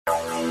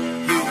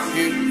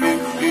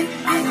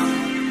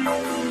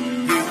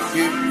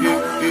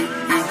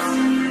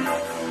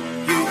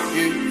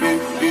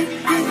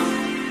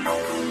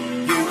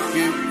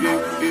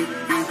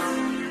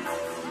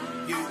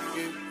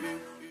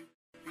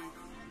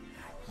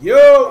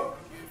Yo!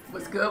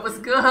 What's good? What's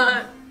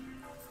good?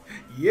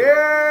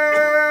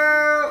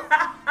 Yeah!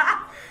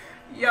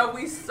 Yo,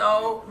 we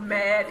so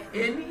mad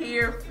in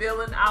here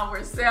feeling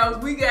ourselves.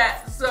 We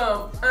got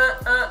some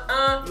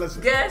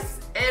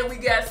guests and we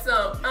got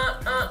some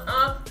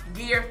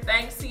gear.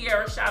 Thanks,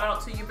 Sierra. Shout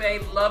out to you,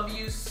 babe. Love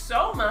you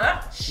so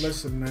much.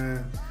 Listen,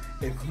 man.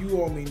 If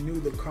you only knew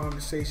the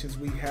conversations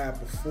we had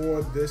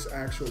before this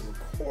actual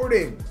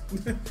recording.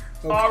 Okay.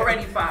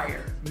 Already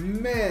fired.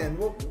 Man,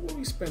 what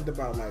we spent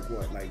about like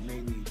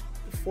maybe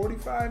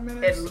 45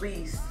 minutes? At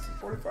least.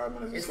 45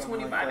 minutes? It's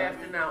 25 like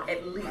after now,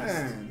 at least.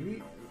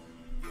 Man,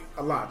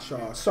 a lot,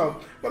 y'all. So,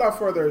 without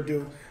further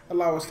ado,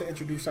 allow us to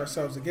introduce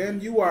ourselves again.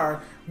 You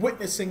are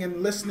witnessing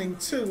and listening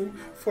to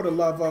For the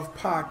Love of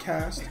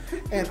Podcast,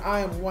 and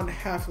I am one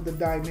half of the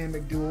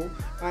dynamic duo.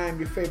 I am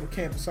your favorite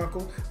campus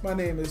uncle. My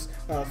name is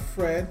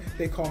Fred.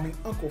 They call me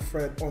Uncle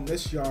Fred on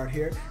this yard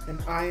here,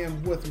 and I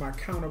am with my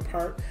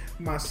counterpart,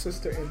 my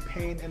sister in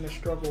pain and the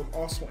struggle,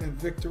 also in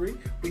victory.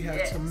 We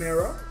have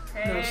Tamara. Hey,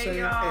 you know what I'm saying?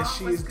 y'all. And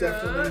she What's is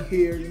definitely good?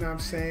 here, you know what I'm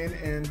saying?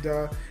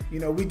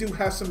 And, we do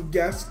have some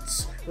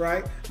guests,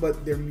 right?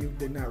 But they're mute.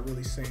 They're not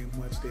really saying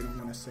much. They don't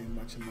want to say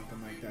much and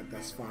nothing like that.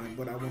 That's fine.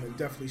 But I want to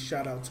definitely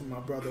shout out to my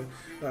brother,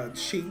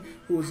 Chi,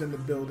 who is in the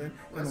building.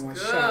 And I want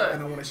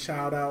to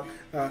shout out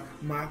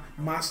my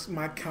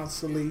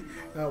counselee,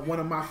 one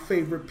of my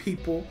favorite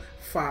people,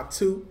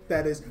 Fatu.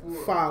 That is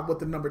 5 with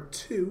the number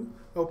 2.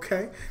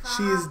 Okay?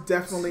 She is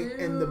definitely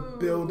in the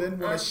building.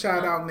 Want to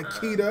shout out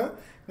Nikita.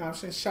 You know what I'm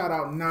saying? Shout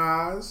out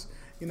Nas,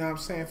 you know what I'm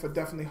saying, for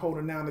definitely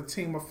holding down the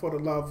team of For the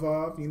Love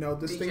of. You know,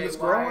 this DJ thing is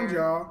Wire. growing,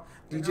 y'all.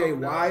 DJ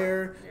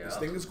Wire. Yeah. This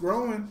thing is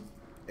growing.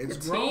 It's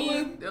The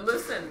growing. team,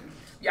 listen,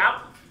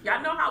 y'all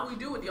know how we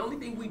do it. The only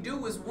thing we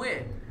do is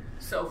win.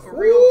 So for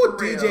real,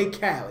 DJ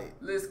Khaled.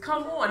 Let's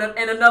come on.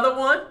 And another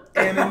one.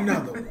 And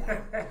another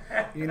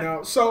one. You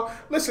know, so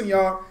listen,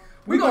 y'all.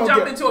 We're going to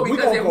jump into it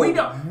because if we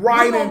don't,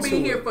 we're going to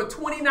be here for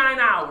 29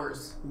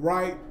 hours.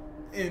 Right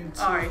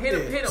into All right, hit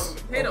him.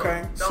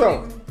 Okay, Don't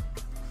so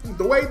even...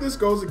 the way this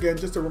goes, again,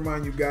 just to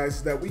remind you guys,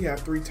 is that we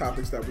have 3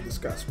 topics that we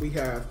discuss. We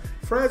have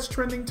Fred's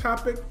trending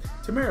topic,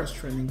 Tamara's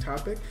trending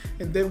topic,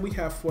 and then we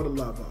have For the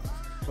Love of.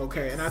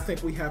 Okay, and I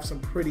think we have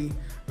some pretty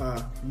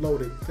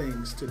loaded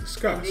things to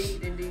discuss.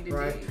 Indeed.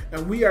 Right?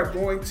 And we are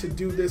going to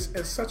do this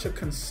in such a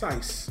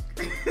concise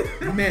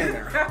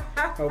manner.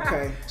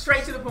 Okay?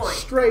 Straight to the point.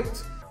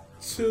 Straight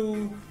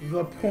to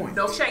the point.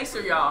 No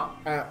chaser, y'all.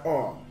 At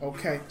all.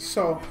 Okay,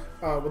 so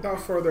without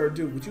further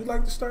ado, would you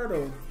like to start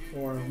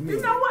or me?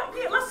 You know what?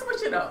 Yeah, let's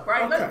switch it up,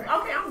 right? Okay.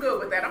 Okay, I'm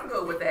good with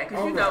that.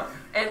 Because, All know,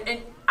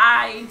 and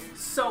I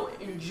so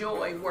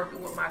enjoy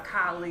working with my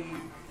colleague,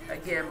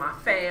 again, my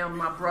fam,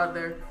 my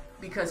brother,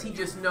 because he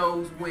just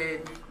knows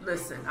when,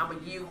 listen, I'm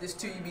going to yield this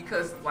to you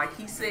because, like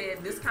he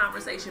said, this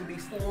conversation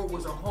before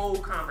was a whole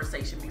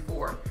conversation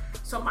before.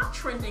 So my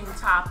trending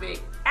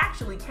topic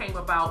actually came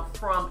about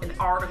from an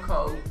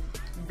article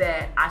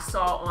that I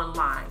saw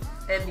online.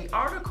 And the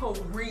article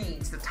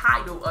reads, the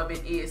title of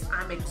it is,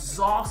 I'm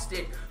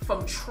exhausted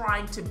from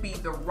trying to be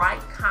the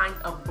right kind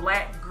of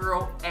black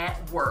girl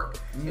at work.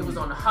 It was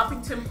on the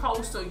Huffington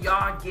Post, so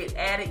y'all get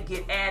at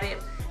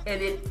it.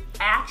 And it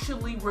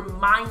actually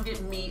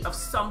reminded me of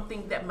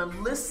something that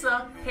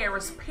Melissa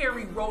Harris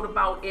Perry wrote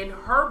about in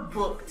her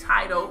book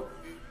titled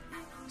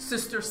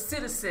Sister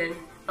Citizen,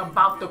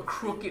 about the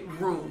crooked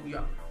room.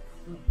 Y'all.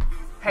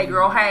 Hey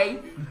girl, hey.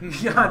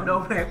 Y'all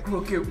know that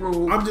crooked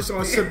room. I'm just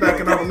gonna sit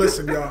back and I'm gonna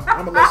listen, y'all.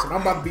 I'm gonna listen.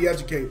 I'm about to be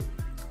educated.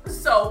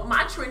 So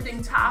my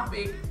trending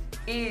topic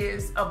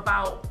is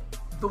about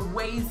the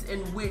ways in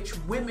which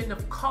women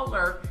of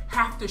color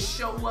have to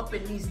show up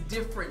in these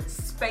different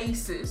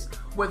spaces,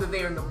 whether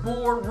they're in the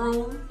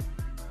boardroom,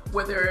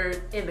 whether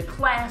they're in the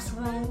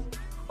classroom,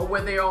 or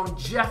whether they're on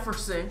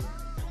Jefferson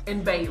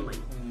and Bailey,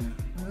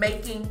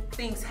 making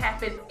things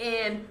happen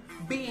and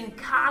being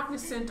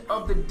cognizant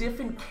of the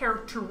different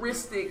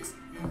characteristics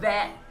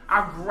that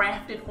are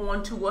grafted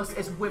onto us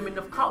as women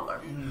of color.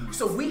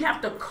 So we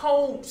have to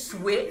code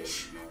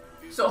switch.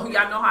 So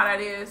y'all know how that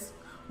is.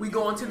 We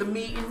go into the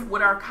meeting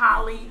with our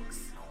colleagues.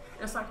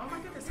 And it's like, oh my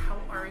goodness, how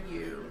are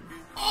you?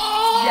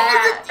 Oh,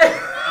 Yeah.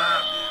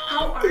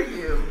 How are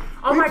you?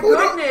 Oh my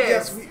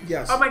goodness.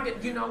 Yes. Oh my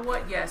goodness. You know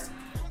what? Yes.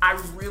 I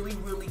really,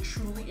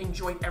 truly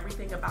enjoyed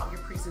everything about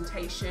your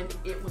presentation.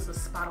 It was a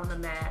spot on the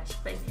match.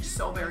 Thank you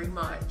so very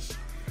much.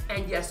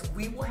 And yes,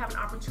 we will have an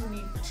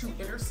opportunity to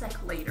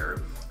intersect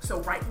later.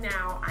 So right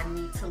now, I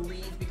need to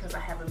leave because I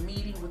have a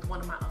meeting with one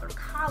of my other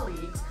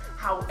colleagues.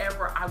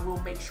 However, I will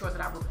make sure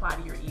that I reply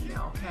to your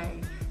email,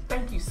 okay?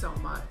 Thank you so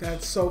much.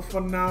 That's so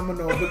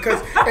phenomenal because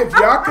if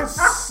y'all could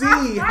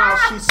see how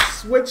she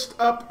switched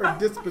up her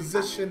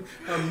disposition,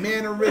 her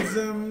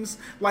mannerisms,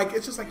 like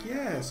it's just like,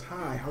 yes,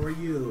 hi, how are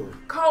you?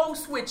 Code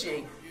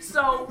switching.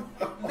 So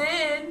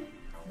then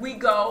we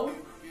go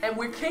and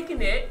we're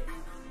kicking it.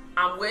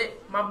 I'm with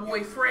my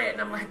boy Fred,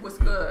 and I'm like, what's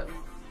good?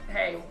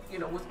 Hey,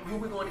 who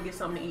we going to get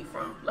something to eat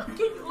from? Can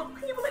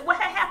you believe what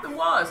had happened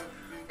was,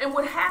 And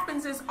what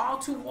happens is all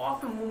too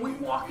often when we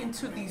walk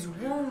into these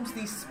rooms,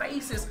 these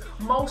spaces,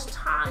 most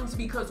times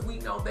because we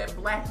know that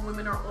black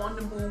women are on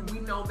the move, we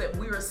know that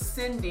we're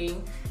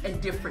ascending in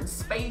different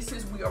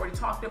spaces. We already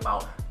talked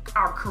about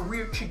our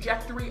career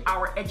trajectory,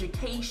 our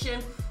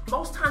education.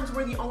 Most times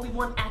we're the only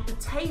one at the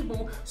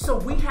table, so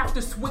we have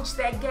to switch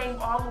that game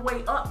all the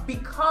way up,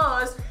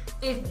 because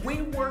if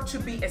we were to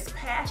be as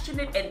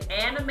passionate and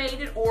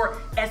animated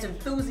or as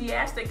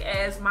enthusiastic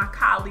as my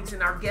colleagues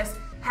and our guests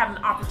have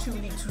an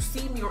opportunity to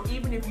see me, or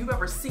even if you've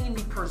ever seen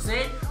me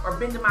present or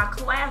been to my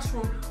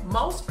classroom,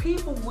 most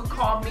people would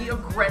call me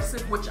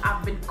aggressive, which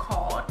I've been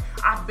called.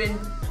 I've been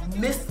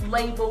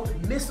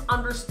mislabeled,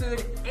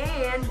 misunderstood,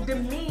 and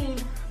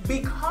demeaned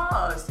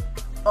because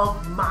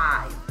of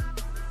my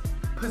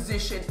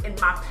position and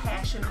my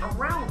passion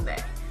around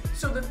that.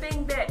 So the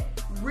thing that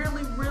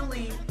really,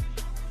 really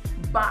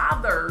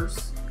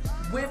bothers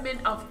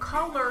women of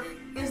color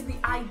is the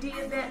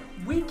idea that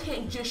we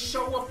can't just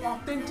show up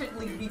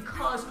authentically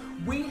because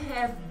we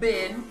have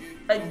been,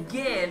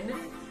 again,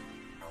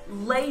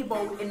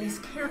 labeled in these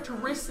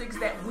characteristics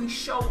that we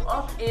show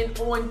up in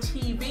on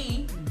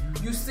TV.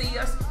 You see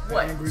us,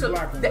 what?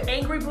 The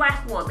angry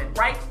black woman,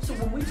 right? So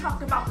when we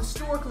talked about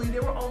historically,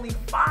 there were only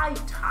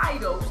 5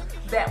 titles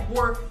that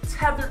were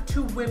tethered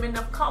to women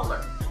of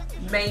color.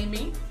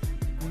 Mamie.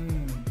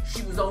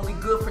 She was only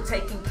good for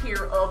taking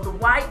care of the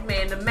white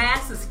man, the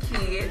masses'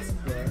 kids.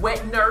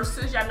 Wet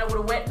nurses. Y'all know what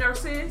a wet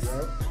nurse is?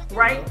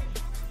 Right?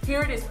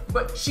 Here it is.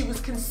 But she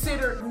was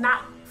considered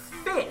not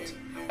fit.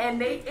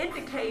 And they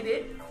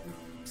indicated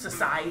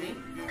society,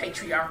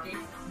 patriarchy.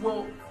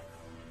 Well,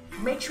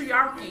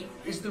 matriarchy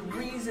is the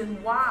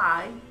reason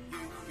why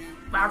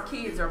our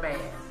kids are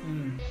bad.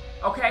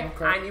 Okay?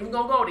 I ain't even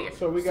gonna go there.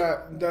 So we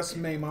got, that's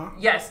Mama.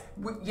 Yes,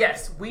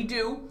 we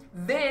do.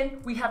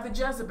 Then we have the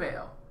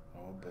Jezebel.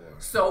 Oh boy.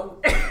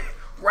 So,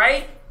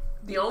 right?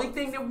 The only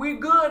thing that we're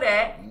good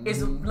at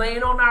is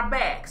laying on our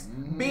backs,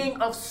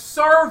 being of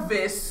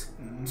service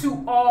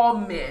to all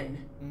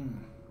men.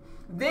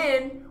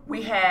 Then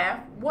we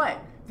have what?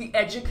 The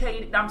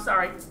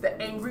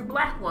angry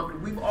black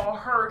woman. We've all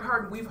heard her,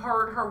 and we've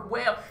heard her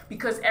well,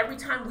 because every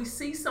time we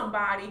see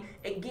somebody,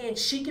 again,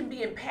 she can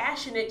be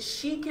impassionate,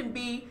 she can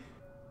be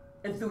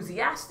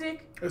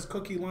enthusiastic. Is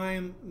Cookie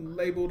Lyon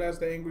labeled as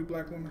the angry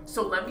black woman?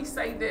 So let me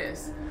say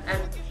this, and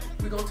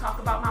we're gonna talk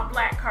about my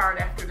black card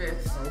after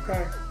this.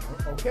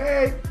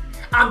 Okay.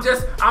 I'm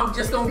just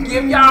gonna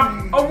give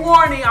y'all a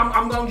warning.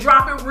 I'm gonna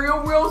drop it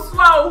real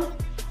slow.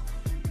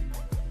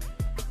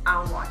 I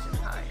don't watch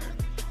Empire.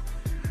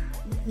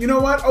 You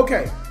know what?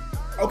 Okay,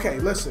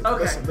 listen.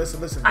 I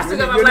still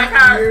got my black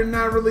card. You're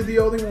not really the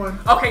only one.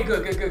 Okay,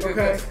 good.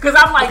 Because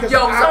I'm like,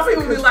 some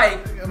people be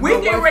like,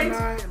 we get ready.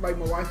 Like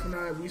my wife and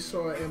I, we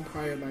saw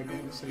Empire like I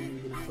want to say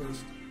maybe the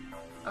first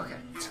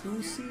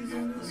 2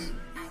 seasons,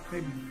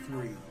 maybe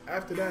 3.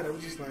 After that, it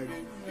was just like,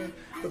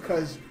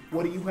 because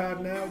what do you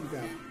have now? You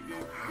got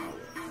Power.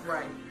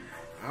 Right.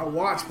 I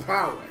watch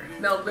Power.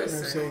 No,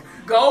 listen. You know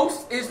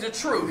Ghost is the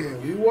truth. Yeah,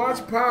 we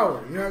watch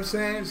Power. You know what I'm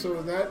saying?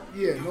 So that,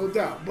 no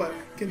doubt. But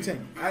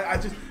continue. I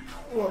just,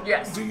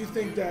 yes. Do you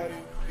think that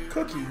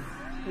Cookie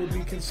will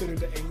be considered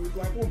the angry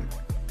black woman?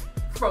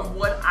 From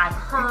what I've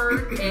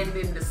heard and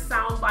in the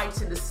sound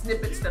bites and the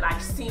snippets that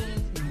I've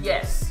seen,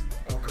 yes.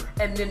 Okay.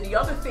 And then the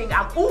other thing,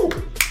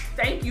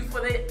 thank you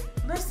for that.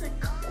 Listen,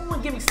 come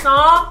on, give me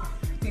some.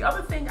 The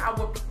other thing I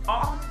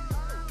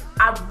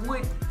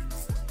would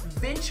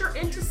venture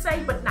into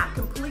say, but not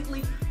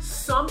completely,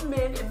 some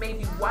men and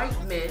maybe white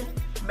men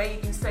may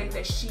even say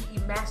that she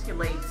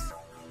emasculates.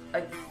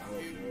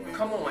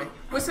 Come on,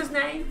 what's his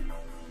name?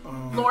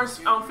 Lawrence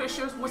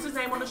Fishers. What's his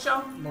name on the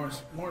show?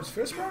 Lawrence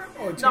Fishburne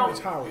or Terrence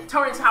Howard?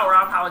 Terrence Howard.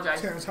 I apologize.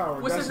 Terrence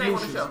Howard. What's his name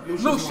on the show?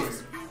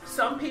 Lucius.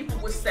 Some people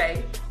would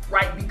say,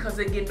 right, because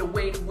again, the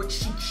way in which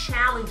she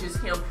challenges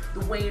him,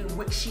 the way in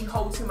which she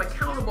holds him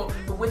accountable,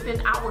 but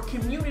within our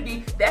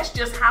community, that's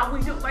just how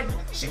we do. Like,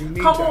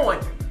 come on.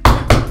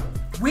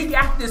 We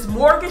got this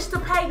mortgage to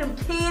pay. Them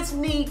kids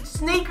need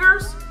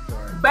sneakers.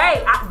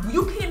 Babe,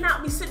 you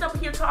cannot be sitting up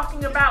here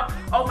talking about,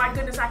 oh my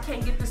goodness, I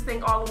can't get this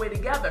thing all the way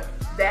together.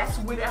 That's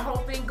where that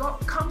whole thing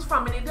comes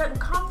from. And it doesn't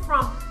come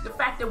from the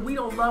fact that we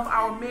don't love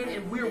our men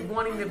and we're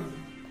wanting to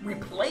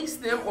replace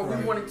them or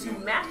we wanted to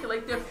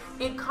emasculate them.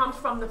 It comes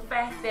from the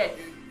fact that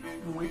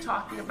when we're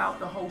talking about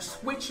the whole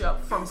switch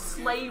up from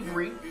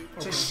slavery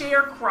to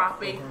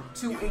sharecropping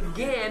to,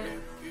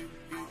 again,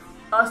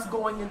 us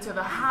going into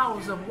the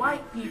house of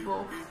white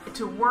people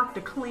to work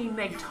to clean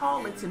their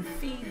toilets and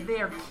feed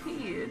their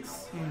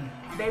kids,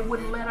 they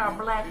wouldn't let our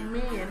black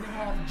men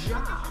have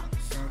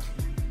jobs.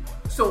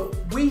 So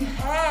we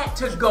had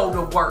to go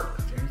to work.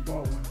 James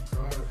Baldwin.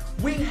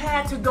 We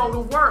had to go to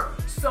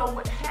work. So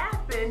what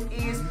happened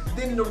is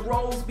then the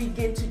roles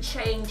begin to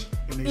change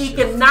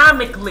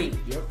economically.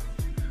 Yep.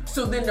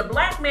 So then the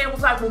black man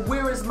was like, well,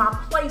 where is my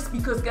place?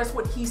 Because guess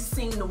what? He's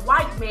seen the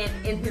white man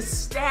in his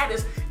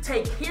status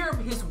take care of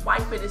his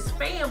wife and his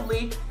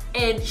family,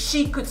 and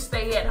she could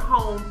stay at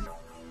home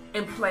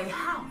and play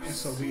house. And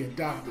so we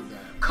adopted that.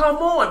 Come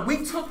on,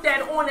 we took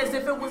that on as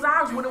if it was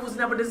ours when it was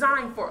never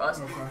designed for us.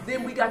 Okay.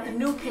 Then we got the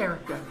new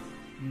character,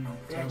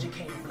 the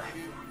educated black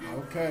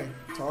woman. Okay,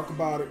 talk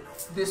about it.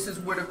 This is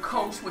where the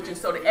code switching.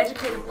 So the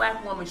educated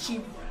black woman,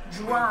 she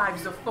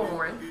drives a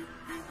foreign.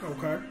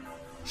 Okay.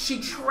 She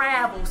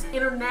travels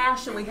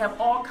internationally, have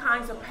all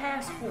kinds of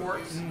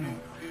passports,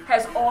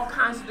 has all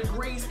kinds of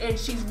degrees, and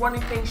she's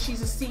running things.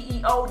 She's a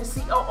CEO,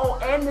 the COO,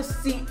 and the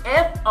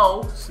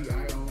CFO.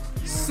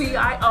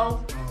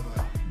 CIO.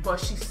 But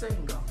she's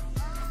single.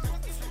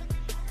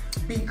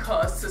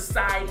 Because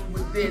society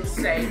would then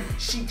say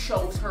she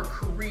chose her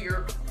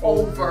career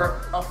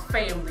over a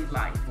family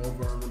life.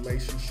 Over a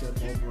relationship,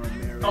 over a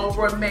marriage.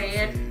 Over a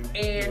man,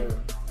 and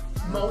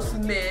most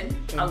men,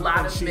 a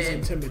lot of she's men.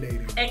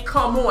 Intimidating. And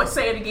come on,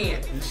 say it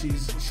again. And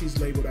she's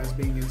labeled as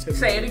being intimidating.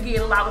 Say it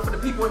again, louder for the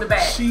people in the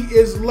back. She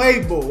is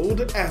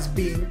labeled as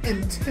being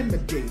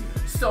intimidating.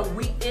 So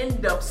we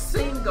end up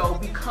single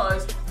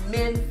because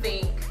men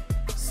think,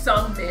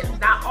 some men,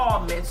 not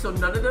all men, so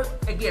none of the,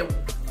 again,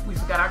 we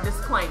forgot our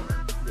disclaimer.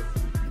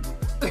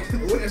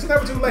 It's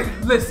never too late.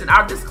 Listen,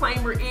 our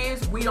disclaimer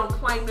is we don't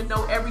claim to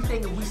know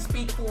everything and we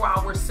speak for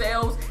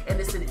ourselves, and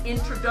it's an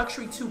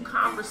introductory to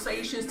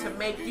conversations to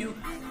make you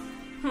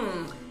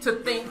to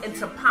think and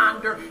to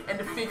ponder and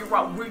to figure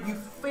out where you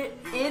fit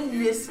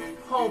in this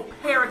whole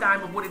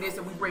paradigm of what it is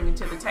that we bring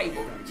into the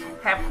table.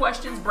 Have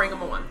questions, bring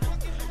them on.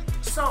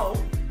 So,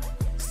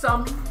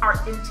 some are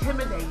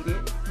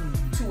intimidated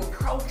to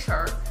approach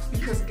her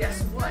because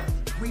guess what?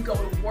 We go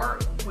to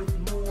work with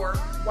more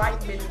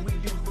white men than we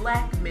do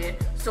black men.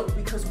 So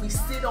because we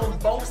sit on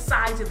both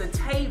sides of the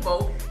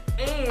table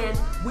and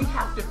we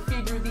have to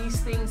figure these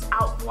things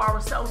out for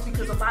ourselves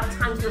because a lot of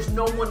times there's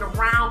no one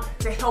around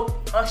to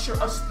help usher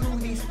us through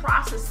these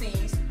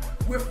processes.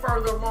 We're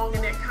further along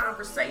in that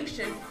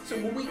conversation. So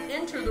when we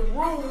enter the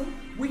room,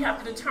 we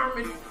have to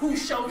determine who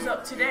shows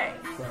up today.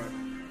 Right.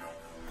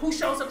 Who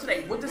shows up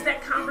today? What does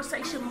that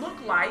conversation look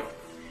like?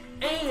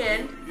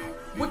 And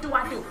what do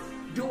I do?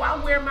 Do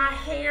I wear my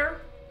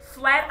hair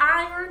flat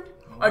ironed?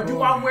 Or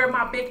do I wear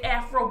my big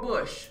afro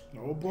bush?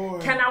 Oh boy.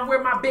 Can I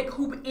wear my big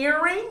hoop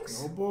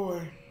earrings? Oh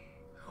boy.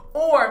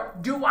 Or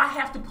do I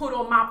have to put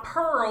on my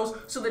pearls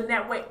so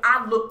that way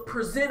I look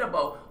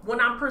presentable? When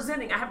I'm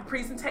presenting, I have a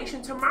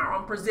presentation tomorrow.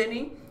 I'm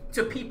presenting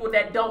to people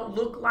that don't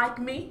look like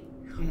me.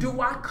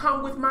 Do I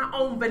come with my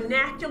own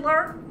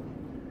vernacular?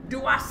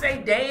 Do I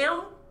say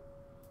damn?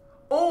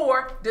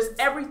 Or does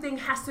everything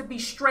has to be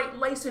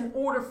straight-laced in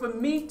order for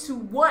me to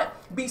what?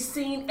 Be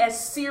seen as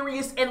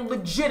serious and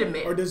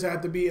legitimate? Or does it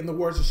have to be, in the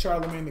words of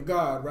Charlemagne the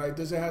God, right?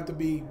 Does it have to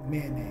be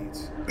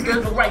mayonnaise?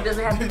 Right, does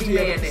it have to be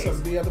mayonnaise?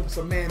 Do you have to put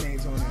some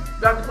mayonnaise on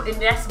it?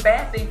 And that's a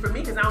bad thing for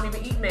me because I don't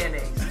even eat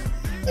mayonnaise.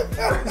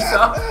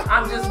 So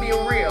I'm just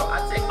being real.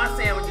 I take my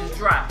sandwiches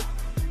dry.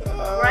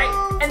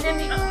 Right? And then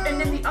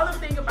the other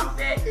thing about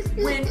that,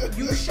 when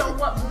we show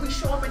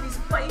up in these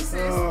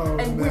places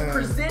and we're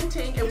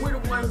presenting and we're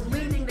the ones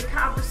leading the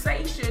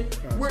conversation,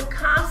 we're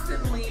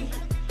constantly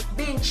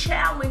being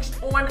challenged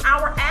on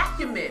our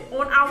acumen,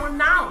 on our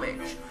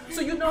knowledge. So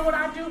you know what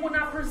I do when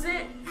I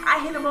present? I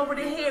hit them over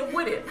the head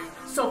with it.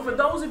 So for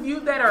those of you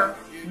that are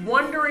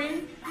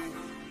wondering,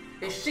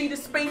 is she the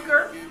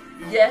speaker?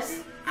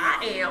 Yes,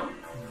 I am.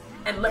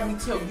 And let me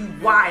tell you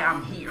why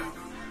I'm here.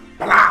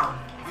 Blah.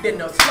 Then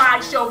the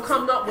slideshow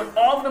comes up with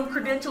all of them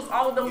credentials,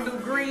 all of them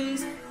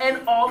degrees, and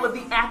all of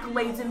the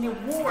accolades and the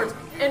awards.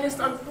 And it's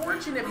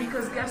unfortunate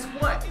because guess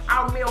what?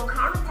 Our male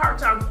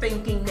counterparts aren't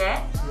thinking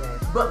that. Right.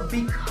 But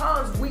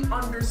because we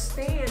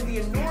understand the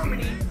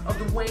enormity of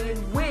the way in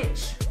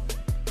which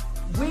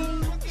we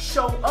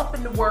show up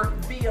in the work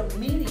via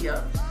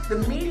media, the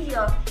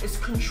media is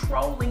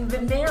controlling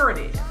the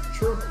narrative.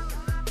 True.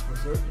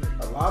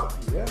 A lot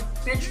of, yeah.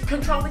 They're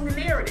controlling the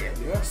narrative.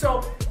 Yeah.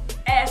 So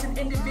as an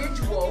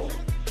individual,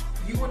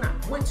 you and I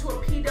went to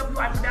a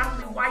PWI,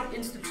 predominantly white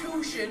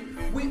institution,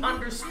 we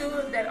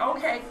understood that,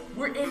 okay,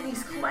 we're in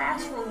these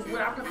classrooms with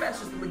our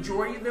professors. The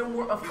majority of them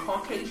were of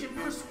Caucasian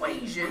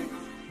persuasion.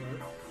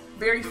 Right.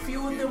 Very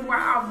few of them were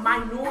of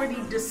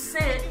minority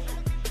descent.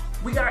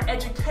 We got our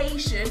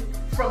education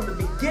from the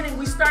beginning.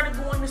 We started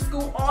going to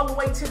school all the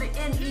way to the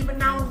end, even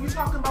now when you're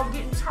talking about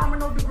getting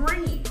terminal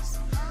degrees.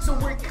 So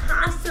we're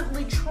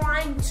constantly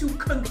trying to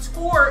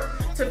contort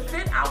to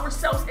fit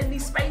ourselves in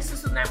these spaces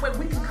so that way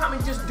we can come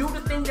and just do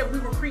the thing that we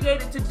were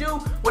created to do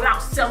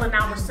without selling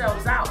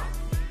ourselves out.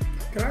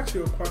 Can I ask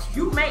you a question?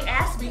 You may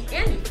ask me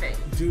anything.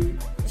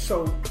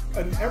 So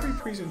in every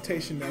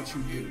presentation that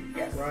you do,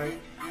 Yes.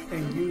 right,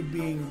 and you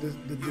being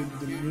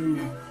the new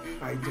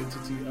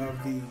identity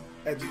of the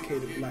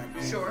educated black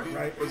man, Sure.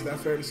 right? Is that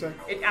fair to say?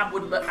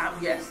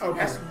 Yes, Okay.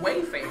 That's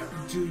way fair.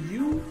 Do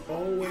you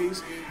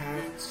always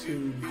have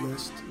to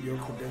list your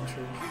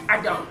credentials?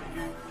 I don't.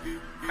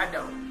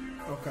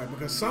 Okay,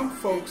 because some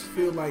folks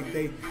feel like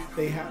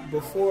they have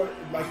before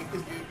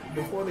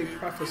they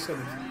preface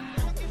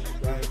anything,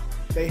 right?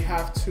 They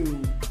have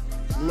to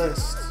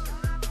list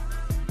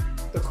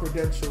the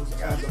credentials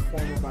as a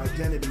form of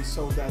identity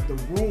so that the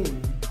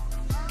room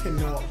can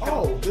know,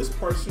 oh, this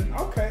person,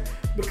 okay.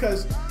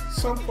 Because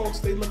some folks,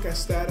 they look at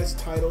status,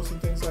 titles,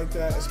 and things like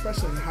that,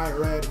 especially in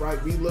higher ed,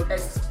 right? We look...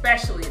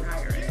 Especially in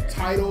higher ed.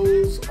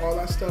 Titles, all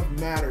that stuff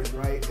matters,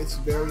 right? It's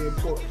very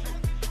important.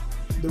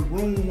 The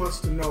room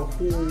wants to know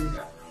who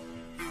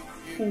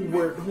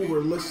we're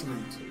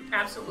listening to.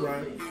 Absolutely.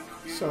 Right?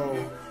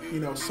 So,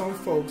 some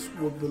folks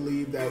will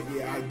believe that,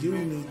 I do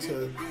need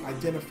to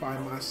identify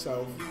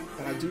myself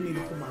and I do need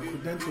to put my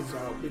credentials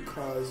out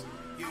because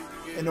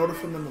in order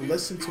for them to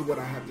listen to what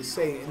I have to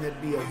say and it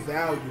be of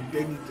value,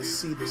 they need to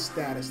see the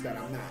status that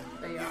I'm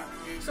at. They are.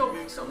 So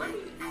let me,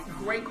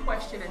 great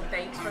question and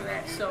thanks for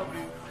that. So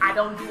I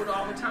don't do it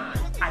all the time.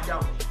 I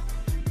don't.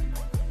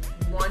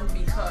 One,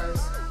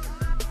 because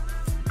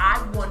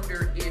I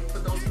wonder if for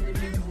those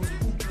individuals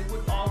who do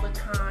it all the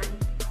time,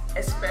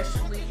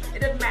 especially,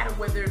 it doesn't matter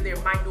whether they're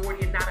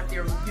minority or not, if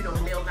they're,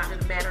 male, not, it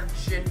doesn't matter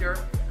gender.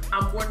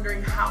 I'm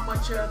wondering how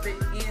much of it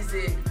is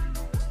it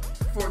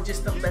for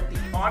just to let the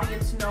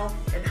audience know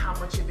and how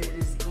much of it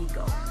is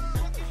ego.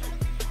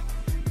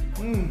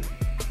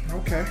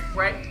 Okay.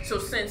 Right? So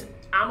since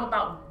I'm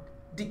about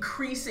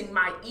decreasing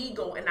my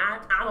ego and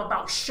I'm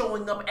about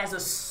showing up as a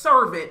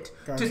servant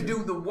to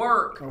do the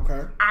work,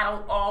 I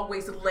don't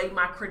always lay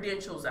my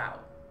credentials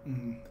out.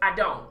 I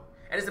don't.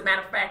 And as a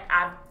matter of fact,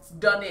 I've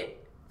done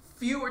it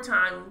fewer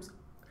times.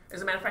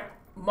 As a matter of fact,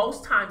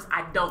 most times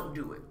I don't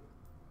do it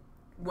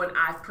when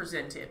I've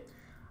presented.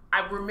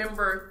 I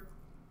remember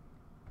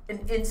an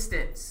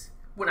instance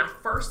when I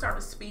first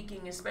started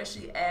speaking,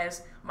 especially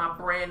as my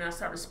brand, and I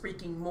started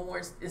speaking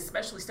more,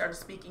 especially started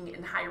speaking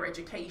in higher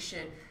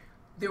education,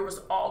 there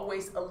was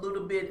always a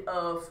little bit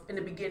of, in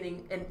the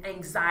beginning, an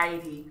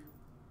anxiety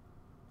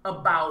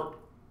about,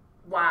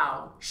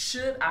 wow,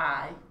 should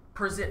I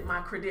present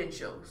my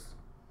credentials?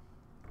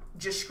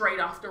 Just straight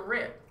off the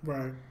rip.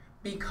 Right.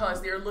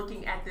 Because they're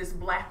looking at this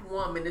black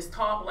woman, this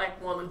tall black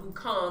woman who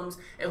comes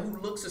and who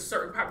looks a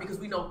certain part, because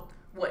we know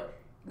what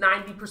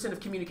 90% of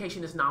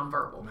communication is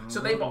nonverbal. So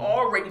they've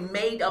already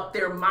made up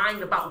their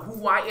mind about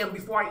who I am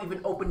before I even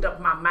opened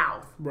up my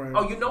mouth. Right.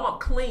 Oh, I'm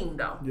clean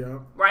though. Yeah.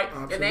 Right?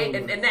 Absolutely.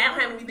 And that don't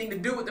have anything to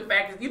do with the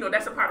fact that,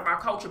 that's a part of our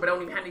culture, but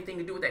don't even have anything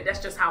to do with that. That's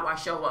just how I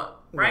show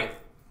up. Right?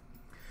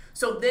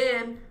 So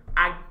then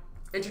I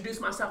introduce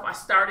myself, I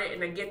started,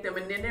 and I get them,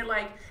 and then they're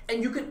like,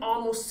 and you can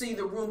almost see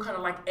the room kind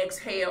of like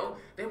exhale.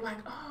 They're like,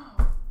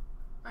 oh,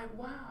 like,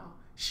 wow,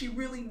 she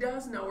really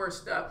does know her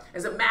stuff.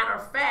 As a matter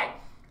of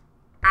fact,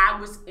 I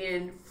was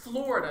in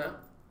Florida,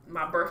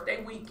 my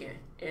birthday weekend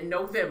in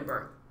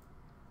November,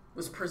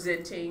 was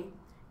presenting,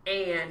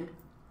 and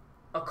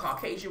a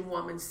Caucasian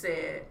woman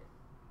said,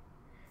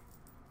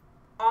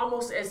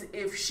 almost as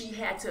if she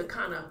had to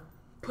kind of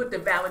put the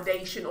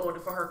validation on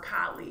it for her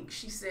colleague,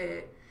 she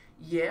said,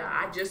 yeah,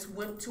 I just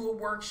went to a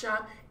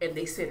workshop and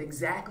they said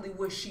exactly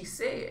what she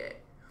said.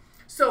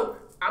 So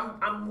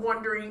I'm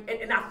wondering,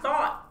 and I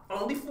thought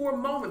only for a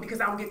moment, because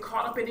I don't get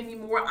caught up in it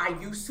anymore. I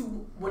used to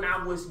when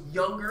I was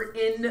younger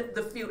in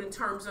the field in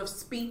terms of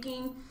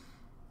speaking,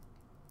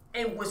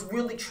 and was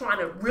really trying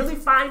to really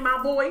find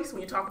my voice.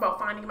 When you talk about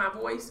finding my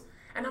voice,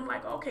 and I'm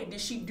like, okay, did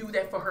she do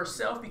that for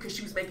herself because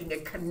she was making a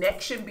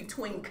connection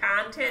between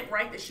content,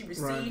 right, that she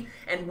received,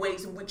 and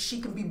ways in which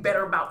she can be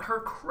better about her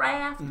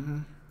craft?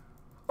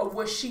 Or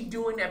was she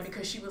doing that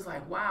because she was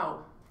like,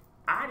 wow,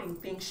 I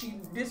didn't think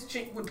this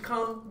chick would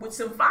come with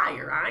some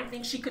fire. I didn't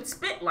think she could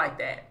spit like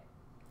that.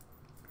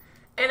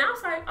 And I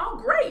was like, oh,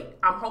 great.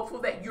 I'm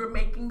hopeful that you're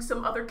making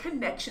some other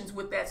connections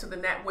with that, so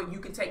then that way you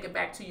can take it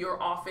back to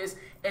your office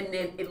and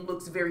then it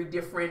looks very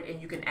different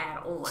and you can add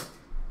on.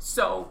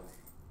 So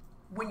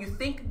when you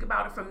think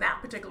about it from that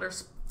particular,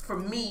 for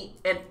me,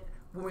 and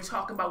when we're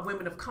talking about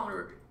women of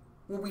color,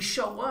 when we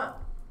show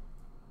up,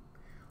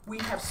 we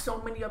have so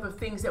many other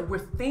things that we're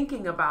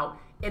thinking about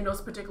in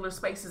those particular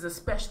spaces,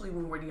 especially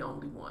when we're the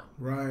only one.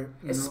 Right.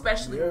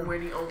 Especially when we're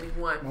the only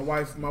one.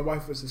 My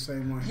wife is the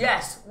same way.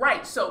 Yes,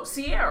 right. So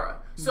Sierra.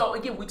 So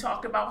again, we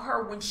talked about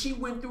her when she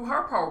went through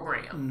her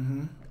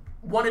program.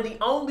 One of the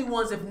only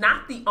ones, if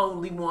not the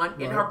only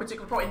one, in her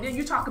particular program. And then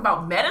you talk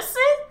about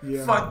medicine?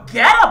 Yeah.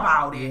 Forget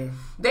about it. Yeah.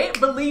 They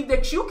believe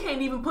that you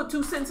can't even put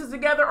two sentences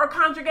together or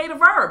conjugate a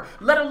verb,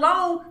 let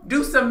alone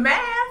do some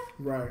math.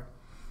 Right.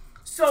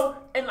 So,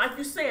 and like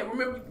you said,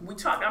 remember we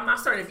talked, I'm not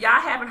certain, if y'all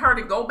haven't heard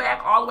it, go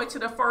back all the way to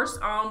the first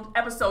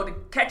episode to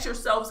catch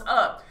yourselves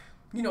up.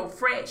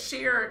 Fred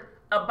shared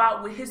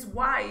about with his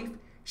wife,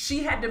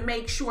 she had to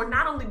make sure,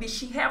 not only did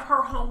she have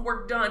her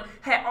homework done,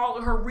 had all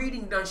of her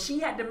reading done, she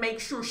had to make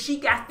sure she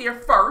got there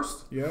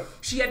first. Yep.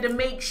 She had to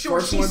make sure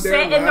first she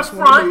sat in the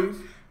front.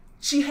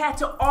 She had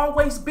to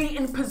always be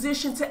in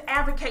position to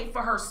advocate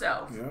for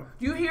herself. Yep.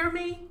 You hear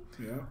me?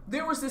 Yeah.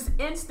 There was this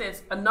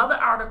instance, another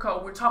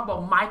article, we're talking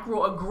about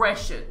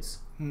microaggressions.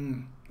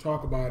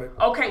 Talk about it.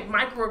 Okay,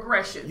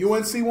 microaggressions.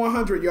 UNC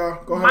 100,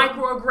 y'all. Go ahead.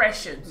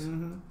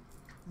 Microaggressions.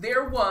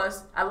 There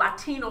was a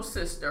Latino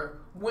sister,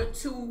 went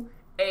to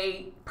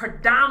a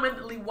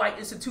predominantly white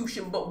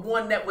institution, but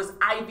one that was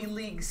Ivy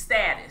League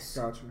status.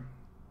 Gotcha.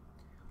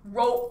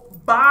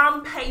 Wrote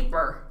bomb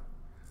paper,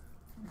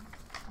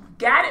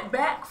 got it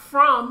back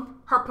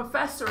from her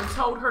professor and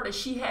told her that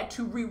she had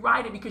to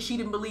rewrite it because she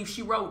didn't believe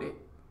she wrote it.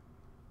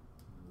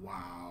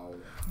 Wow.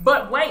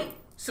 But wait,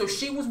 so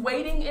she was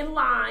waiting in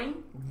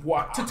line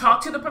to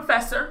talk to the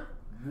professor.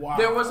 Wow.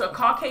 There was a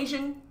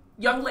Caucasian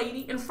young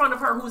lady in front of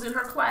her who was in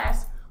her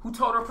class who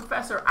told her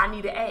professor, I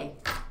need an A.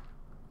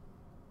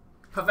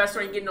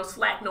 Professor ain't getting no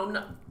slack, no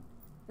nothing.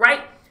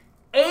 Right?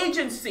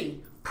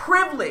 Agency,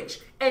 privilege.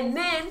 And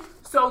then,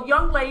 so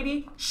young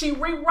lady, she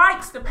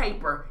rewrites the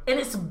paper and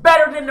it's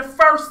better than the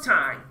first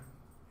time.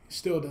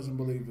 Still doesn't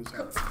believe it.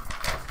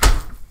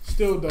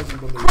 Still doesn't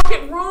believe it.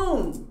 Crooked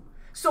room.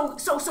 So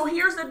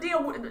here's the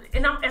deal.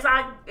 And as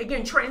I,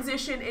 again,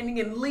 transition and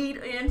again, lean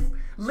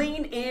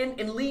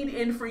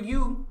in for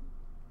you.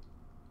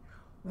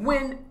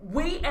 When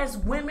we as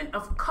women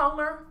of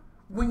color,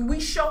 when we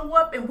show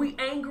up and we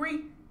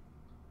angry,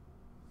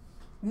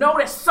 know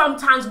that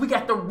sometimes we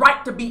got the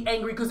right to be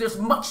angry because there's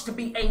much to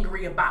be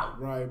angry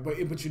about. Right,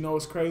 but you know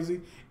what's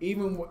crazy?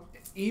 Even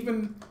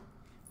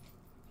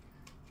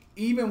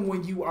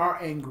when you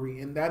are angry,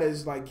 and that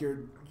is like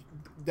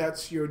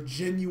that's your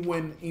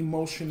genuine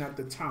emotion at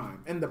the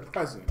time, in the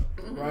present,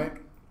 right?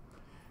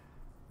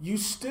 You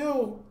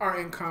still are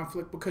in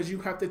conflict because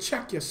you have to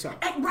check yourself.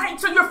 Right,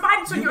 so you're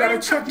fighting, so you you're gotta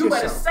check yourself. You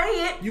better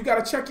say it. You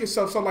gotta check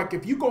yourself. So like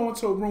if you go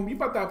into a room, you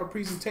about to have a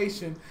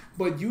presentation,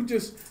 but you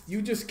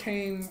just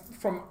came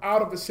from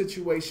out of a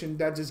situation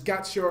that just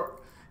got your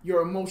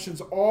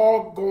emotions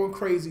all going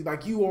crazy,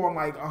 like you on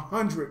like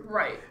 100.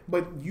 Right.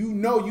 But you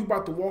know you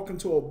about to walk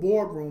into a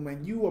boardroom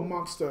and you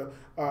amongst a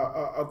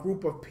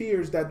group of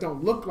peers that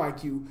don't look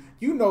like you.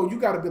 You know you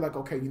got to be like,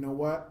 okay, you know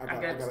what? I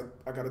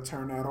got to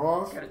turn that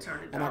off. Got to turn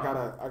it and off.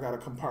 I got to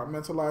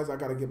compartmentalize. I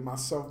got to get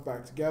myself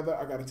back together.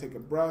 I got to take a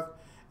breath.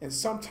 And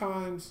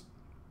sometimes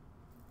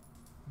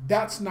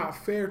that's not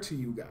fair to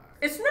you guys.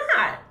 It's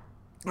not.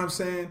 I'm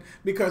saying,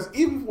 because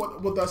even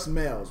with us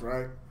males,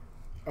 right?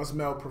 Us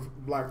male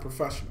black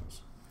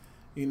professionals,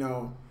 you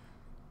know,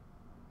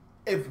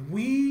 if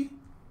we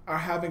are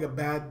having a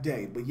bad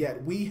day, but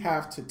yet we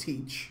have to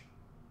teach,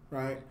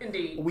 right?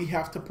 Indeed. We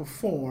have to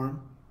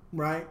perform,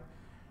 right?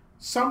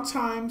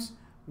 Sometimes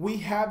we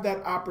have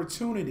that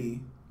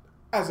opportunity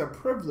as a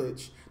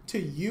privilege to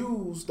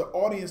use the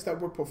audience that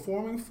we're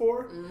performing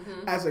for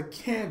as a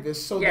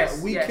canvas so that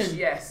we can,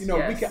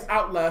 we can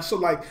outlast. So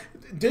like,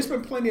 there's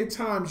been plenty of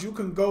times you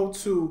can go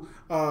to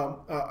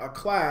a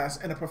class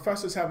and a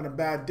professor's having a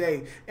bad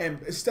day,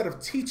 and instead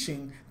of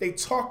teaching, they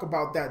talk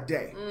about that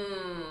day.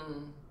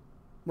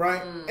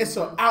 Right? It's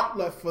an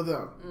outlet for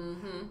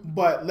them.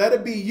 But let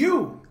it be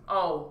you.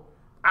 Oh,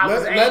 I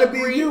was angry. Let it be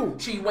you.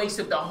 She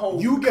wasted the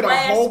whole You get a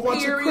whole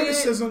bunch period. of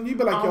criticism. You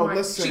be like, yo,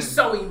 listen. She's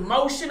so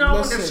emotional.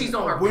 If she's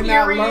on her we're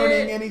period. Not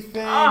learning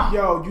anything.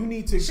 Yo, you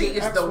need to she get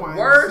is X, the Y,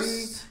 worst. and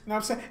Z. You know what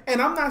I'm saying?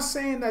 And I'm not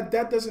saying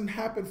that doesn't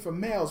happen for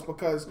males,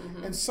 because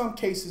in some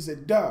cases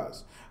it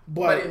does.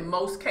 But in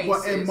most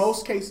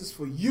cases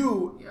for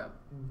you,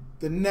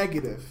 the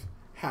negative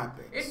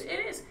happens. It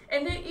is.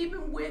 And then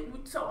even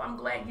so I'm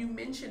glad you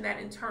mentioned that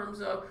in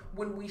terms of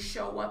when we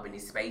show up in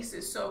these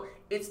spaces. So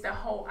it's the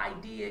whole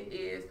idea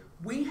is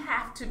we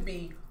have to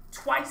be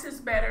twice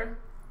as better,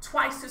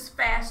 twice as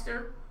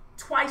faster,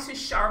 twice as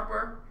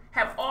sharper,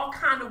 have all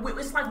kind of,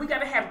 it's like we got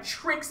to have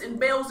tricks and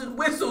bells and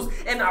whistles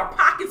in our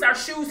pockets, our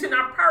shoes, in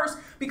our purse,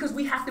 because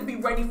we have to be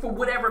ready for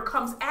whatever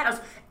comes at us.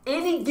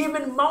 Any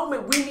given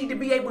moment, we need to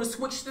be able to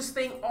switch this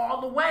thing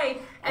all the way,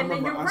 and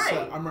then you're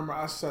right. I remember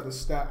I said a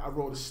stat, I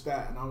wrote a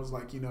stat, and I was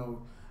like,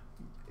 young,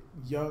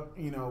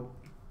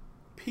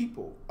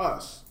 people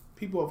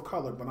of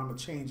color, but I'm going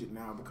to change it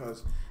now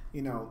because,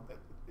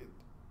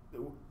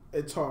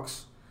 it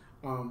talks,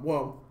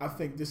 I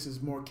think this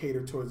is more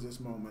catered towards this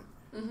moment.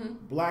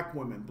 Black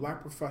women,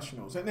 black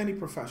professionals, in any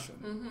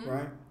profession,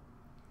 right,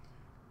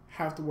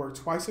 have to work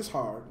twice as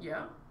hard.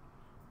 Yeah.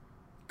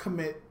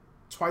 Commit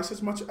twice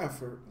as much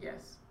effort.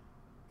 Yes.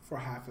 For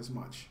half as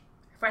much.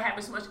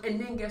 And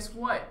then guess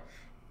what?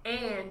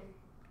 And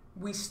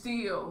we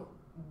still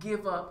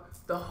give up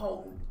the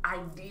whole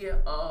idea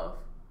of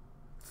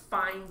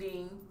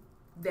finding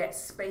that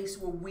space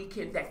where we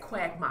can, that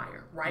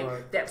quagmire,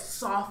 right? That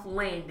soft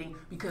landing,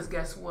 because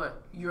guess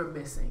what? You're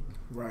missing.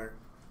 Right.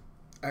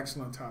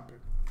 Excellent topic.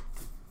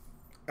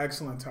 I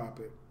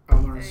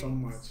learned so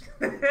much.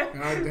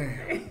 God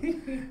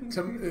damn.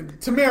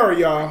 Tamara,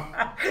 y'all.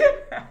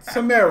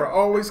 Tamara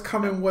always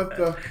coming with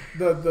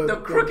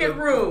the crooked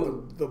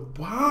room. The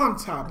bomb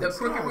topic. The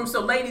crooked room.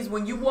 So ladies,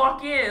 when you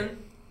walk in,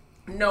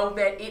 know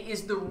that it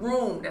is the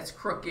room that's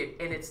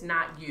crooked and it's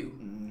not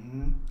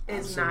you.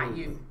 It's not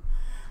you.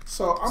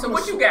 So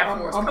what you got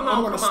for us? I'm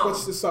going to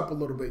switch this up a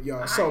little bit,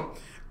 y'all. So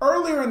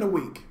earlier in the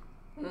week,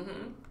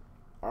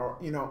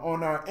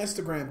 on our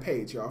Instagram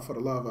page, y'all, for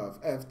the love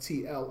of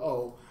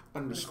FTLO_,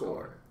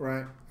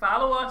 right?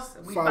 Follow us.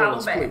 We follow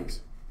us, back.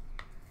 Please.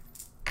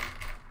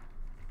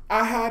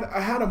 I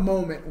had a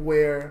moment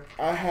where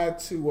I had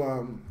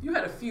to. You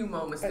had a few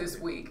moments this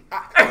week.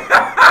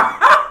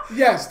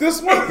 Yes,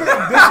 this one you in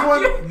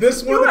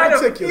had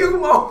particular. a few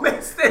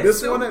moments.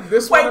 This one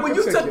Wait, in when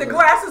you took the particular.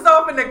 glasses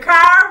off in the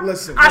car,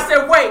 Listen, I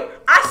said, wait.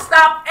 I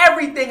stopped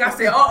everything. I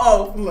said,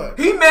 Look.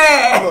 he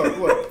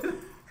mad.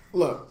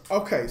 Look.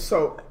 Okay,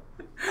 so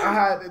I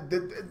had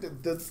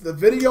the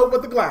video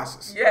with the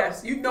glasses.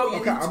 Yes, you know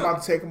you Okay, I'm took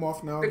about to take them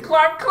off now. the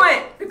Clark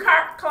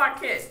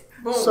Kent.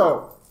 Boom.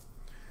 So,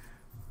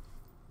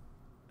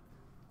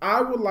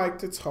 I would like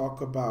to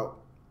talk about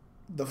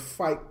the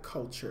fight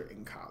culture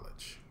in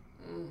college.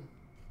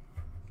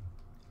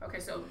 Okay,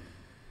 so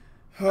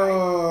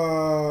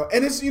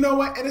and it's, you know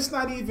what? And it's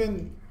not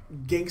even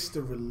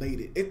gangster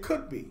related. It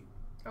could be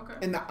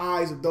in the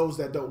eyes of those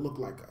that don't look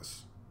like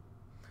us.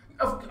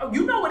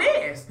 You know it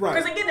is. Right.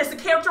 Because again, it's a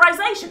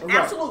characterization. Right.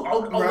 Absolutely.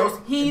 Right. Those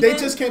heathens. They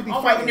just can't be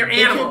fighting. They're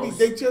animals.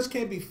 They just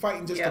can't be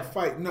fighting just to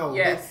fight. No.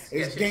 Yes.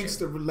 It's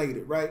gangster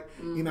related, right?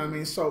 Mm-hmm. You know what I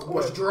mean? So,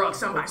 or it's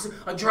drugs.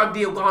 A drug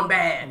deal gone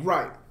bad.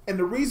 Right. And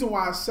the reason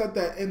why I said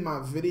that in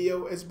my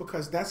video is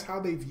because that's how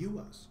they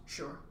view us.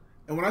 Sure.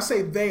 And when I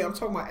say they, I'm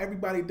talking about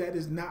everybody that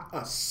is not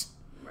us.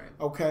 Right.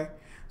 Okay?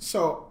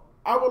 So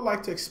I would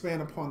like to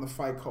expand upon the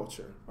fight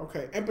culture.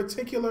 Okay? In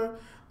particular,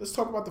 let's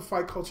talk about the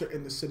fight culture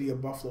in the city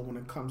of Buffalo when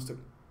it comes to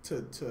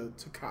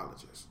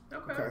colleges.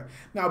 Okay?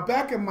 Now,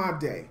 back in my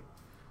day,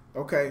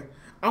 okay,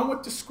 I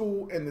went to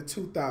school in the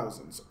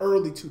 2000s,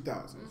 early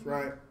 2000s,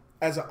 right?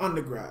 As an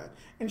undergrad.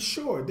 And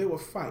sure, there were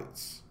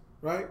fights,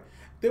 right?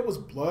 There was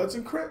Bloods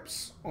and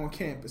Crips on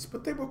campus,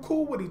 but they were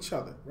cool with each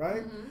other,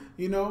 right?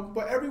 You know,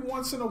 but every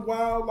once in a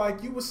while,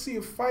 like, you would see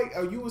a fight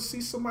or you would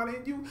see somebody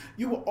and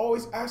you would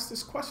always ask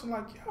this question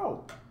like,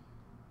 yo,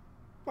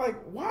 like,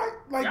 why?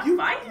 Like,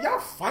 y'all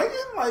fighting?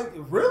 Like,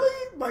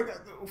 really? Like,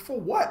 for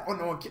what?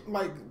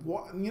 Like,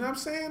 what? You know what I'm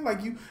saying? Like,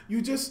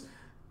 you just,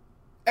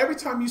 every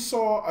time you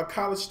saw a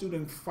college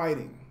student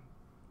fighting,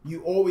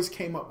 you always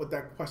came up with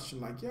that question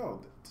like, yo,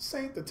 this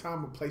ain't the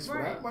time or place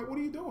for that. Like, what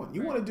are you doing?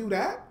 You want to do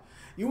that?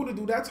 You want to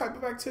do that type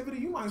of activity?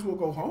 You might as well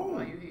go home.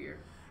 Why you here?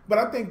 But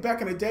I think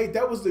back in the day,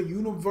 that was the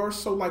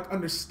universal, like,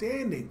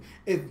 understanding.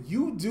 If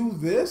you do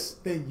this,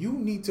 then you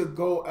need to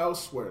go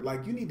elsewhere.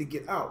 Like, you need to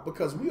get out.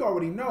 Because we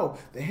already know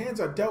the hands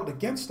are dealt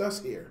against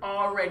us here.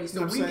 Already. So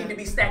you know we need to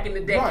be stacking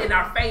the deck in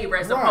our favor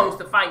as opposed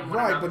to fighting one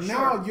another. But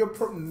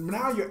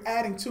now you're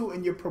adding to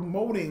and you're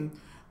promoting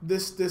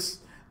this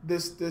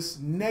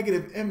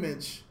negative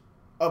image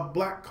of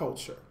black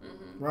culture.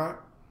 Right?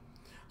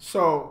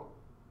 So,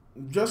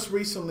 just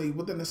recently,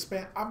 within the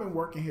span, I've been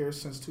working here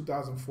since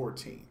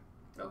 2014.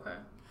 Okay.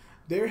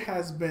 There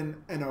has been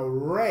an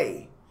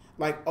array,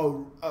 like a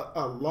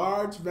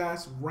large,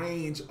 vast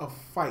range of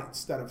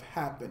fights that have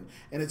happened.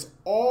 And it's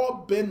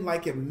all been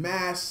like in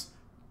mass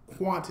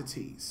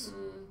quantities.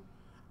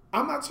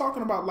 I'm not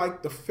talking about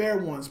like the fair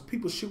ones,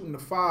 people shooting the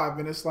 5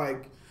 and it's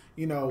like,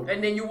 you know.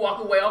 And then you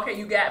walk away, okay,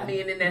 you got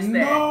me, and then that's that.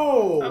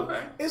 No.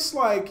 Okay. It's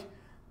like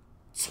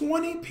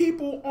 20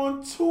 people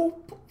on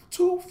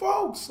two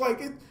folks.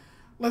 Like it.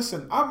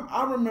 Listen,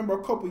 I remember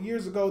a couple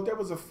years ago, there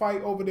was a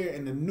fight over there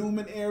in the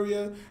Newman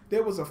area.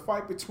 There was a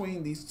fight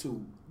between these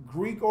two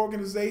Greek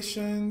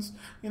organizations,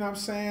 you know what I'm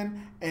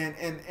saying?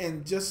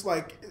 And just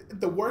like,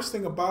 the worst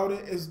thing about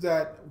it is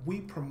that we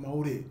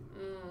promote it.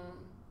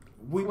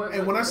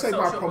 And when I say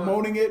by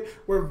promoting it,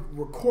 we're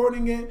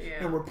recording it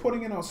and we're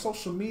putting it on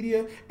social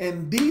media.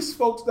 And these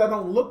folks that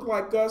don't look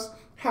like us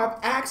have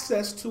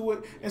access to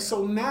it. And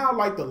so now,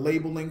 like, the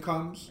labeling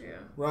comes.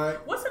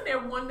 Right. Wasn't there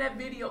one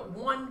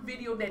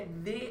video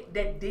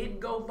that did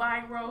go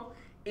viral?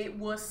 It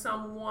was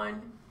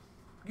someone,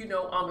 you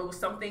know, it was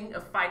something,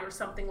 a fight or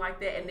something like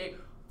that, and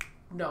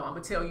I'm gonna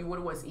tell you what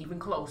it was even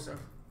closer.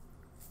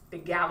 The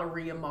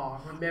Galleria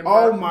Mall, remember?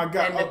 Oh my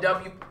God!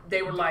 And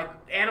they were like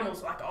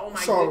animals, like, oh my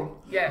God.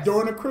 So yes.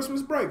 During the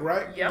Christmas break,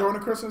 right? Yep. During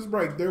the Christmas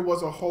break, there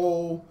was a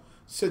whole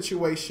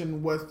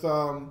situation with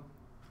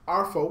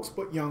our folks,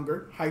 but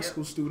younger, high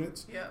school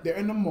students. Yep. They're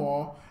in the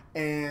mall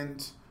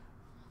and.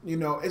 You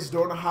know, it's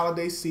during the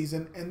holiday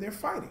season, and they're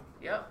fighting.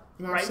 Yep.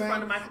 You know right what I'm in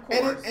front of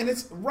Michael Kors. And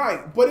it's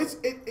right, but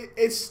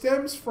it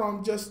stems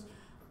from just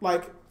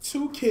like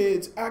two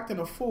kids acting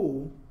a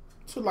fool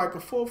to like a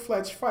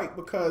full-fledged fight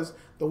because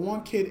the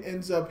one kid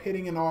ends up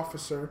hitting an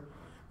officer,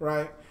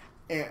 right,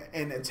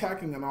 and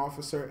attacking an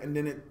officer, and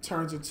then it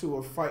turns into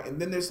a fight, and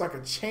then there's like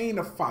a chain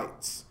of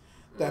fights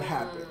that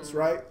happens,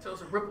 right? So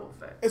it's a ripple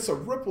effect. It's a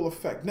ripple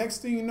effect. Next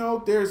thing you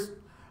know, they're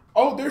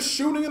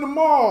shooting in the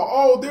mall.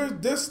 Oh, there's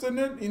this and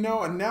that, you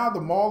know, and now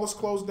the mall is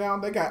closed down.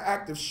 They got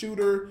active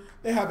shooter.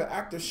 They have an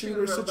active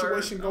shooter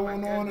situation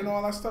going on and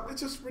all that stuff.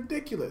 It's just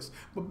ridiculous.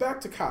 But back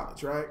to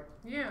college, right?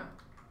 Yeah.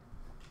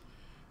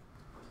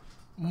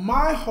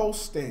 My whole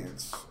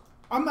stance,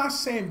 I'm not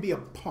saying be a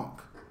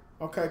punk,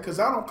 okay? Because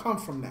I don't come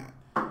from that.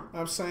 You know what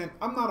I'm saying?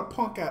 I'm not a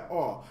punk at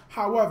all.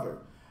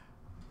 However,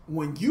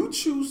 when you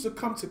choose to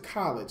come to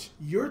college,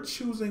 you're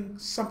choosing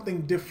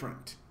something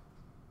different.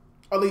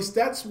 At least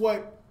that's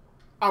what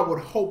I would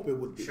hope it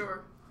would be.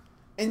 Sure.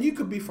 And you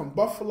could be from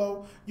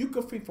Buffalo. You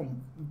could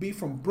be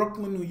from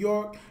Brooklyn, New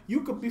York.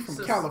 You could be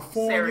from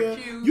California.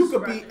 Syracuse, You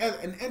could be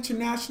an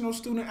international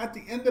student. At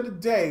the end of the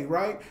day,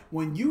 right?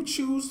 When you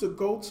choose to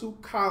go to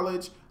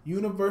college,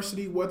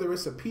 university, whether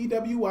it's a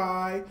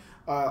PWI,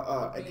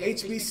 an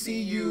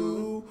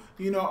HBCU,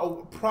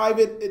 a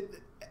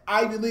private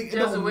Ivy League, it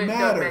doesn't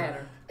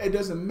matter. It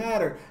doesn't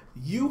matter.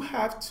 You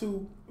have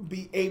to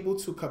be able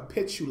to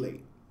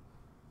capitulate.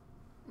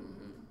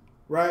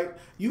 Right?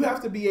 You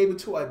have to be able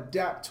to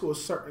adapt to a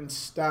certain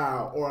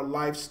style or a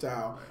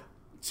lifestyle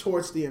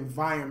towards the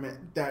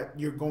environment that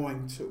you're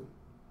going to.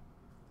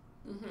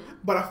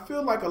 But I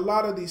feel like a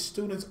lot of these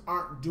students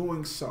aren't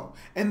doing so.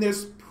 And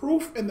there's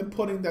proof in the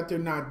pudding that they're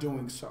not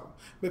doing so.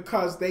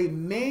 Because they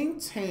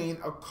maintain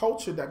a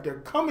culture that they're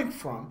coming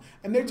from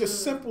and they're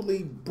just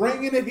simply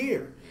bringing it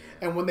here.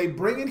 And when they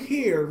bring it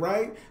here,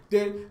 right,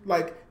 they're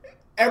like,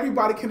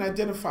 everybody can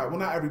identify. Well,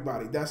 not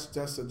everybody. That's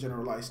a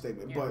generalized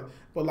statement. Yeah.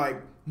 But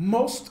like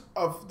most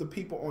of the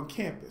people on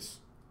campus,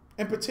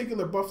 in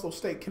particular Buffalo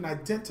State, can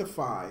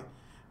identify,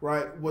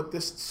 right, with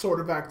this sort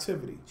of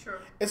activity. Sure.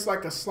 It's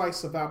like a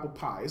slice of apple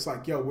pie. It's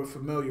like, yo, we're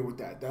familiar with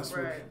that. That's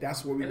what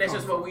we and that's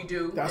just what we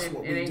do. That's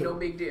what we do. It ain't no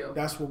big deal.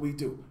 That's what we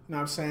do. You know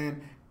what I'm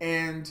saying?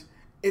 And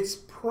it's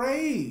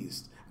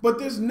praised. But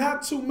there's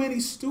not too many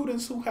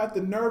students who have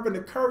the nerve and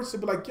the courage to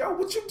be like, yo,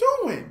 what you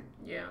doing?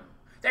 Yeah.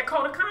 That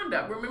code of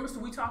conduct. Remember, so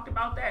we talked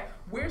about that.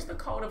 Where's the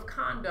code of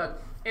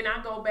conduct? And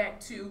I go back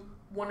to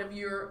one of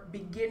your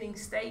beginning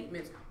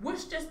statements.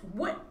 Let's just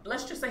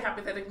say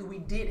hypothetically we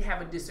did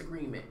have a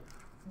disagreement.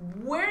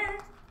 Where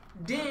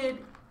did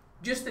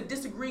just the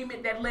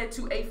disagreement that led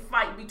to a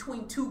fight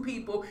between two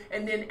people,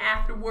 and then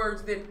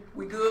afterwards, then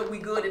we good,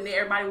 and then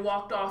everybody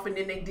walked off and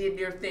then they did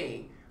their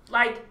thing?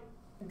 Like,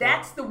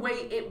 that's the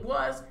way it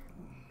was.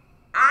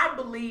 I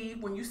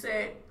believe when you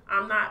said,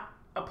 I'm not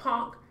a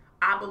punk,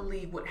 I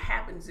believe what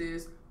happens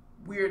is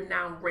we're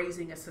now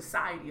raising a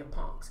society of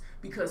punks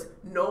because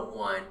no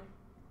one,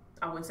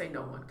 I wouldn't say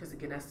no one, because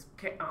again, that's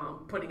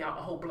putting out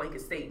a whole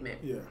blanket statement.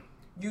 Yeah.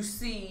 You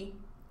see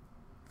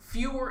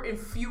fewer and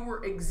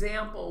fewer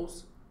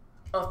examples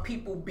of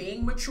people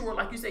being mature.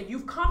 Like you said,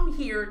 you've come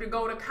here to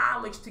go to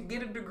college to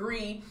get a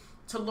degree,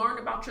 to learn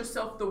about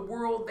yourself, the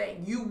world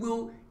that you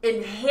will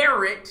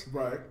inherit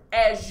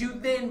as you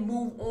then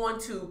move on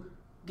to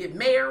get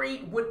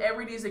married,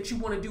 whatever it is that you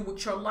want to do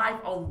with your life,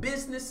 own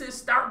businesses,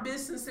 start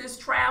businesses,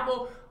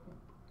 travel.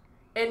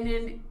 And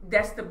then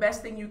that's the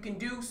best thing you can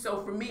do.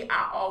 So for me,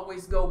 I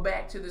always go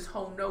back to this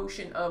whole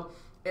notion of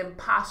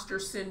imposter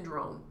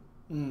syndrome.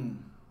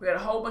 We had a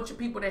whole bunch of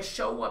people that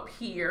show up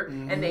here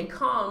and they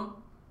come,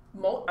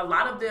 a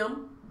lot of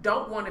them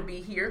don't want to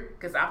be here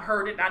because I've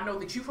heard it. I know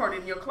that you've heard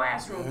it in your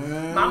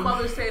classroom. My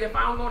mother said if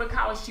I don't go to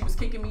college, she was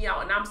kicking me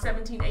out, and I'm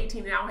 17,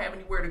 18, and I don't have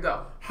anywhere to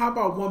go. How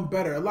about one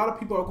better? A lot of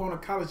people are going to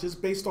college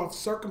just based off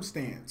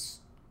circumstance.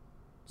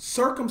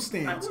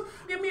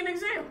 Give me an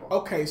example.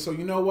 Okay, so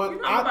you know what?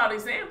 You know about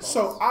examples.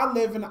 So I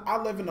live in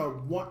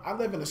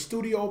a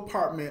studio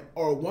apartment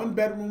or a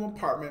 1-bedroom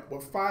apartment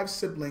with 5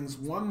 siblings,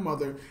 1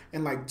 mother,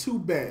 and like 2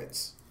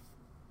 beds.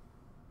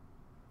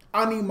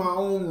 I need my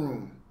own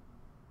room.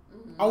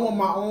 I want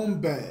my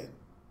own bed.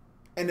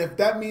 And if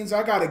that means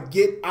I got to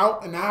get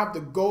out and I have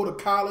to go to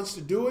college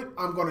to do it,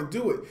 I'm going to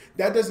do it.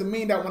 That doesn't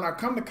mean that when I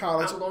come to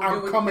college,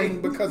 I'm coming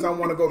because I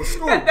want to go to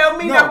school. That don't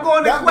mean I'm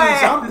going to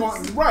class.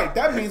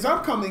 That means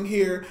I'm coming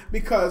here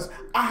because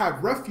I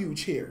have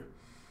refuge here.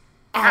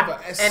 I have an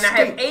escape. And I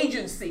have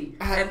agency.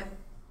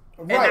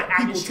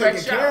 People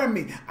taking care of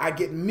me. I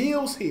get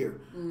meals here,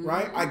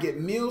 right? I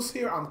get meals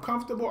here. I'm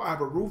comfortable. I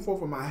have a roof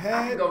over my head.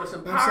 I can go to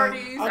some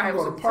parties. I have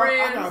some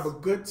friends. I can have a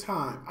good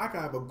time. I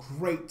can have a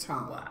great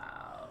time. Wow.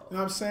 You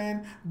know what I'm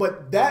saying?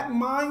 But that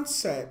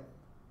mindset,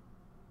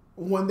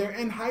 when they're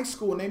in high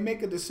school and they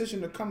make a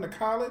decision to come to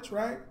college,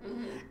 right?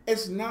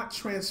 It's not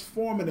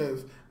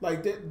transformative.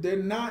 Like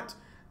they're not.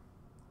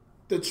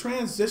 The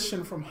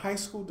transition from high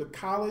school to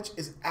college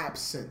is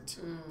absent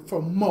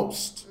for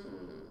most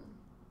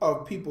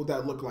of people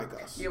that look like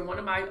us. Yeah, one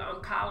of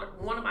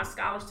my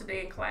scholars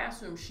today in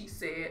classroom, she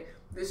said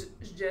this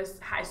is just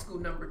high school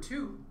number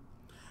 2.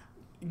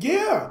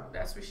 Yeah,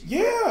 that's what she said.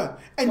 Yeah,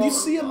 and you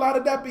see a lot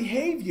of that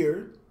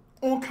behavior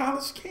on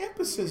college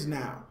campuses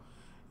now.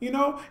 You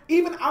know,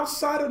 even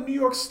outside of New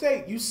York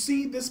State, you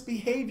see this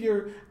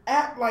behavior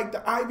at like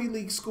the Ivy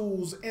League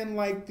schools and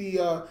like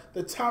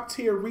the top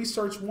tier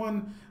Research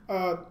One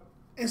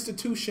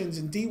institutions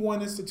and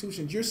D1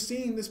 institutions. You're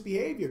seeing this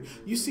behavior.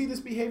 You see this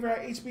behavior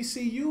at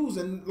HBCUs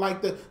and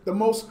like the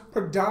most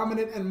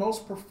predominant and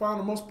most profound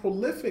and most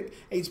prolific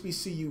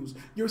HBCUs.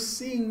 You're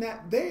seeing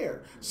that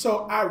there.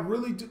 So I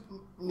really do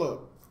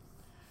look.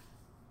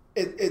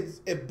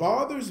 It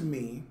bothers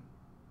me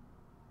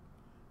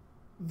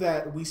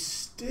that we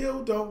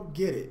still don't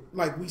get it.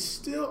 Like we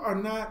still are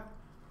not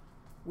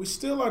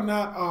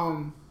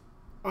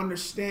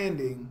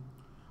understanding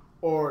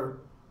or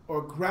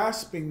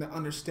grasping the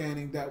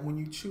understanding that when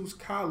you choose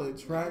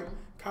college, right?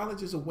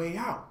 College is a way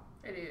out.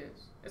 It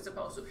is. It's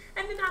supposed to.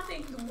 And then I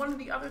think one of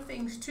the other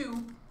things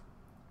too,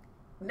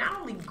 not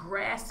only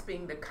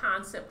grasping the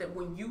concept that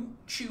when you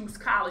choose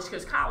college,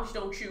 because college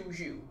don't choose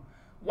you.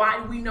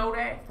 Why do we know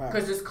that?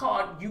 Because it's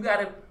called, you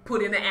got to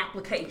put in an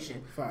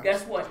application. Facts.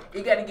 Guess what?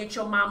 You got to get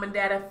your mom and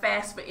dad to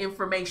fast for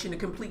information to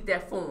complete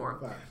that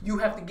form. Facts. You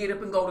have to get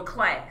up and go to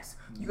class.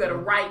 You got to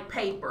write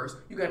papers.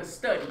 You got to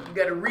study. You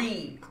got to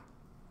read.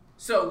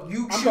 So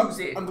you choose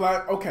it. I'm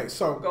glad. Okay,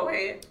 so go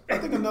ahead. I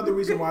think another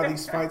reason why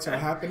these fights are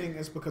happening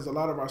is because a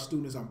lot of our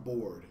students are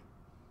bored.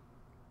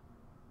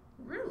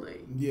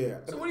 Really?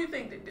 Yeah. So what do you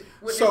think?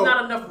 There's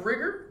not enough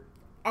rigor?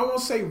 I won't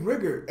say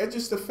rigor. It's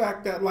just the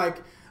fact that,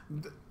 like,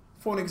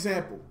 for an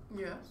example,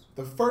 yes,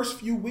 the first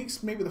few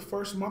weeks, maybe the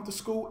first month of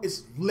school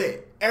is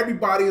lit.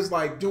 Everybody is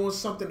like doing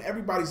something.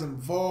 Everybody's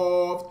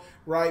involved,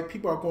 right?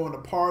 People are going to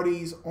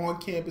parties, on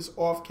campus,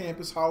 off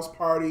campus, house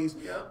parties,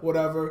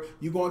 whatever.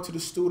 You going to the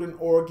student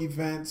org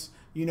events.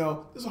 You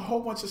know, there's a whole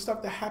bunch of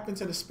stuff that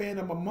happens in the span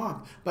of a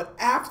month. But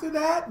after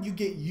that, you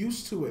get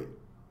used to it.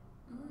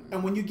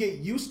 And when you get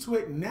used to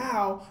it,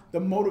 now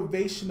the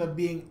motivation of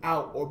being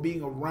out or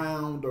being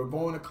around or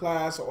going to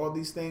class or all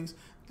these things,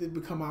 they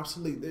become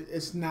obsolete.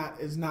 It's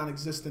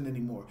non-existent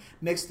anymore.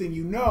 Next thing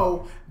you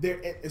know,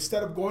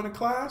 instead of going to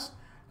class,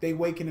 they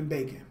waking and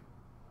baking.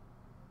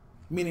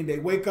 Meaning they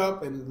wake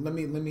up and let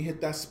me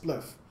hit that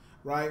spliff,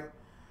 right?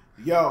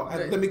 Yo,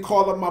 let me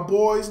call up my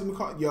boys.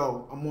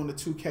 Yo, I'm on the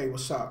 2K.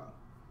 What's up,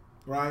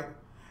 right?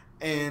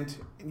 And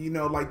you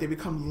know, like they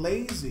become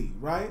lazy,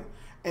 right?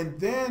 And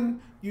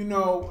then, you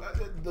know,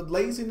 the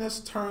laziness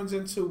turns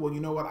into, well, you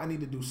know what? I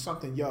need to do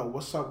something. Yo,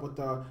 what's up with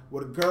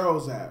where the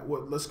girls at?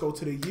 Let's go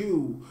to the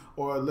U,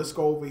 or let's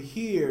go over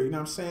here. You know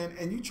what I'm saying?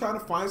 And you try to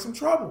find some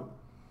trouble.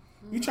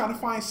 You trying to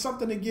find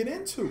something to get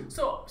into.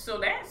 So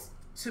that's,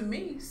 to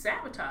me,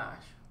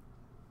 sabotage.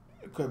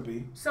 It could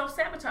be.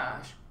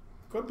 Self-sabotage.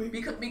 Could be.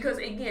 Because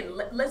again,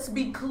 let's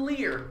be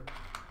clear.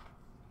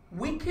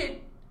 We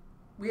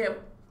have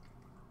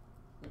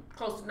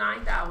close to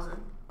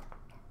 9,000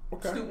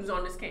 students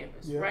on this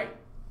campus, right?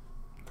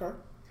 Okay.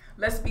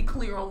 Let's be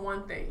clear on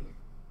one thing.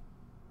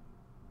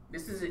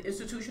 This is an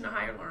institution of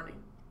higher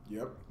learning.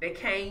 Yep. They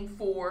came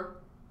for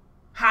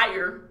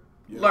higher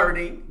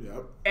learning,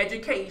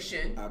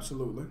 education.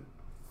 Absolutely.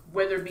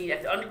 Whether it be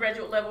at the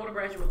undergraduate level or the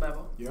graduate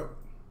level. Yep.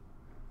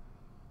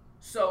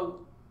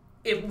 So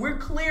if we're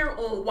clear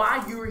on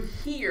why you're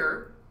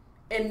here,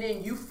 and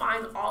then you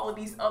find all of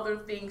these other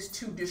things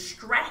to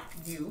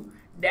distract you,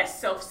 that's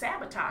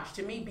self-sabotage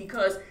to me.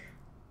 Because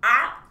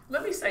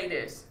let me say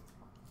this.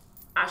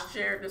 I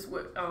shared this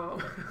with,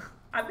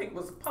 I think it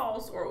was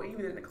Pulse, or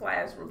even in the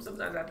classroom.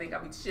 Sometimes I think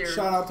I'll be sharing.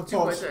 Shout out to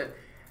Pulse.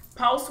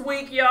 Pulse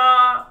Week,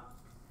 y'all.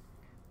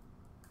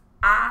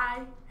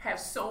 I have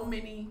so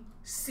many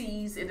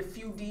C's and a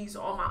few D's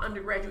on my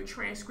undergraduate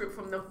transcript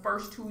from the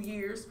first 2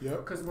 years.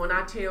 Because when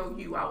I tell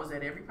you, I was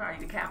at every party.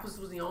 The campus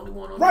was the only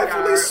one on the yard.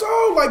 Rightfully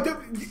so. Like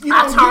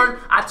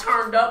I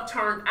turned up,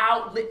 turned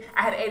out.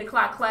 I had an 8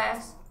 o'clock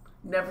class.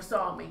 Never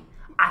saw me.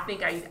 I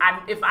think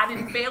if I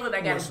didn't fail it,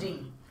 I got a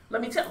D.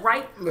 Let me tell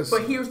right. Listen,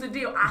 but here's the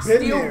deal. I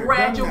still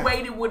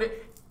graduated with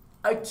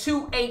a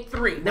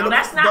 2.83. Now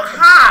that's not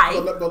high,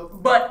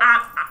 but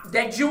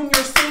that junior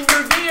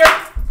senior year,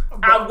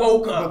 I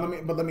woke up.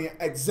 But let me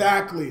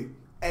exactly.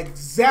 It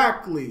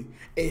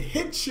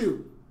hit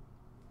you.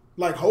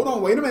 Like, hold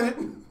on, wait a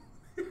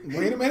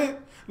minute.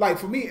 Like,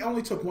 for me, it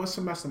only took one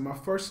semester. My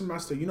first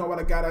semester, you know what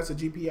I got as a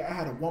GPA? I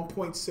had a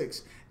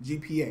 1.6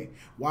 GPA.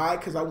 Why?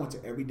 Because I went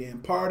to every damn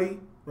party,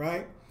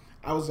 right?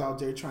 I was out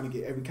there trying to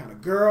get every kind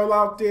of girl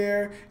out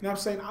there. You know what I'm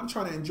saying? I'm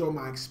trying to enjoy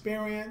my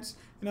experience,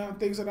 you know,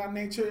 things of that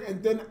nature.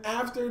 And then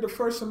after the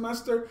first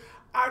semester,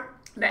 I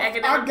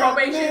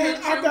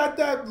got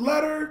that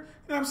letter, you know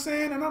what I'm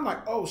saying? And I'm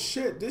like, oh,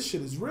 shit, this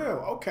shit is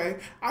real. Okay,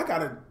 I got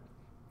to,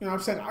 you know what I'm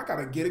saying? I got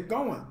to get it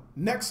going.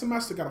 Next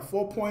semester, got a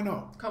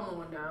 4.0. Come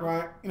on now.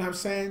 Right? You know what I'm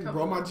saying?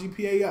 Roll my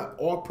GPA up.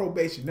 All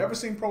probation. Never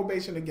seen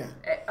probation again.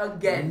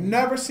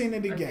 Never seen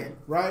it again.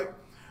 Right?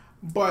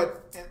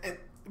 But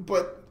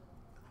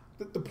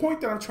the point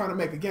that I'm trying to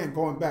make, again,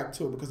 going back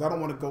to it, because I don't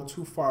want to go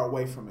too far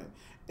away from it,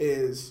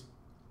 is...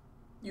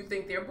 You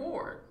think they're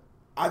bored.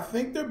 I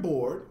think they're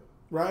bored,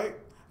 right?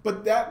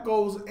 But that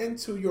goes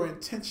into your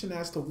intention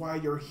as to why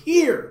you're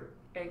here.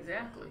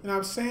 Exactly. You know what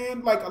I'm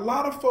saying? Like, a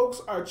lot of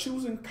folks are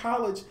choosing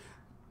college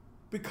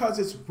because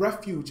it's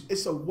refuge.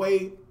 It's a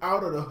way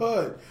out of the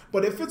hood.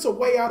 But if it's a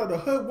way out of the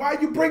hood, why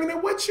are you bringing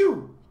it with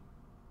you?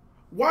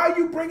 Why are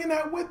you bringing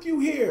that with you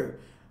here?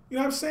 You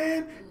know what I'm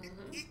saying?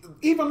 Mm-hmm.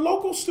 Even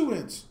local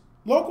students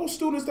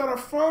that are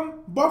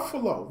from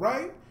Buffalo,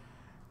 right?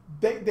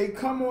 They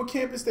come on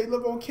campus, they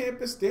live on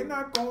campus, they're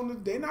not going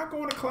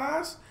to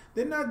class,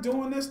 they're not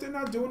doing this, they're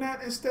not doing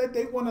that. Instead,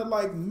 they want to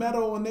like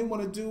meddle and they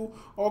want to do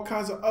all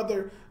kinds of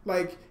other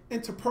like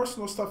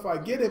interpersonal stuff. I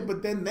get it,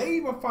 but then they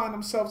even find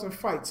themselves in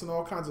fights and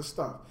all kinds of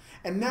stuff.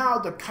 And now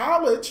the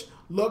college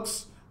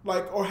looks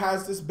like, or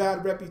has this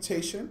bad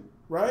reputation,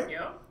 right?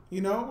 Yeah.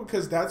 You know,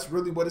 because that's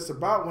really what it's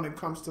about when it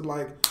comes to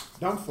like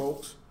dumb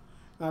folks.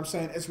 what I'm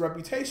saying? It's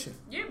reputation.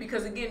 Yeah,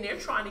 because again, they're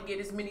trying to get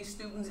as many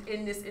students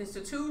in this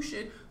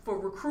institution for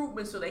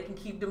recruitment so they can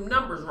keep them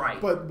numbers right.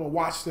 But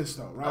watch this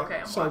though, right?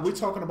 Okay, so we're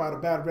talking about a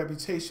bad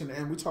reputation,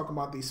 and we're talking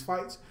about these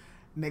fights.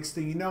 Next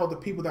thing you know, the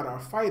people that are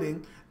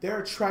fighting, they're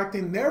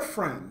attracting their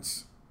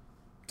friends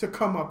to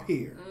come up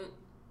here.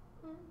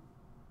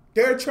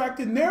 They're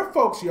attracting their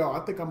folks, y'all. I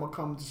think I'm gonna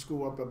come to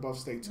school up at Buff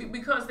State too.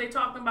 Because they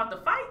talking about the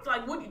fights,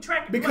 like what you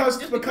tracking? Because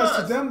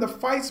to them the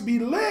fights be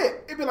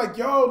lit. It'd be like,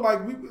 yo,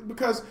 like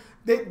because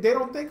they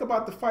don't think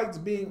about the fights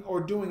being or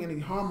doing any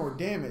harm or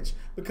damage.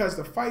 Because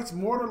the fights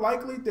more than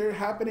likely they're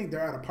happening. They're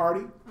at a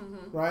party,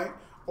 right?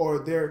 Or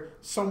they're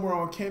somewhere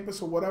on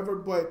campus or whatever.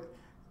 But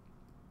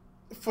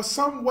for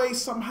some way,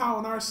 somehow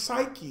in our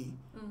psyche,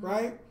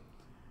 right,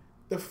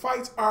 the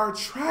fights are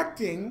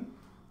attracting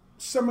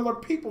similar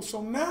people. So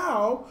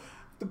now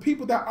the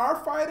people that are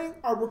fighting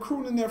are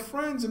recruiting their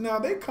friends, and now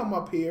they come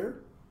up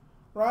here,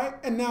 right?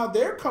 And now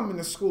they're coming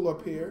to school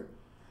up here,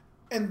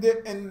 and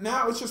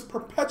now it's just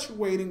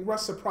perpetuating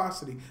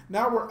reciprocity.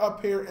 Now we're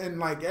up here, and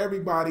like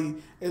everybody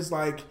is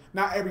like,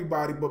 not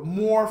everybody, but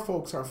more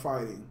folks are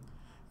fighting.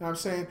 You know what I'm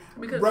saying?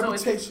 Because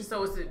reputation.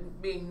 So is it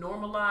being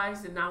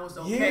normalized, and now it's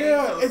okay?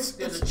 Yeah, so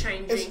there's a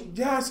changing.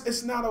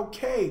 It's not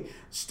okay.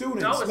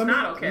 Students, no, it's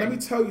not okay. Let me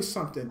tell you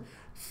something.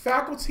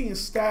 Faculty and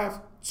staff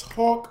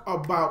talk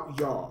about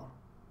y'all.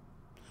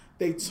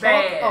 They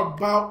talk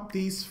about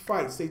these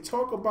fights. They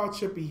talk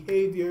about your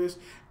behaviors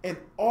and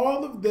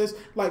all of this.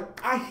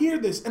 Like, I hear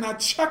this and I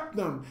check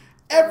them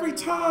every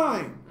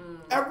time.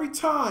 Every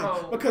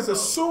time. Because as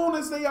soon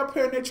as they up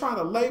here and they're trying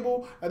to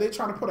label or they're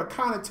trying to put a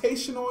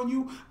connotation on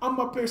you, I'm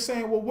up here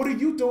saying, well, what are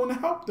you doing to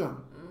help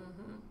them?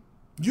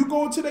 You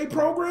going to their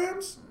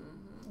programs?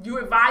 You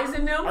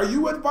advising them? Are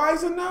you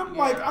advising them? Yeah.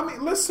 Like, I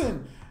mean,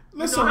 listen,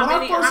 when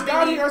I first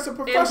got here as a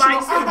professional,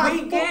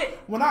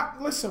 when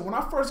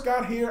I first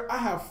got here, I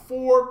have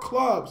 4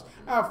 clubs.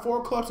 I have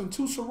 4 clubs and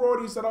 2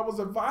 sororities that I was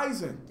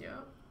advising. Yeah.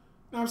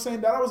 You know what I'm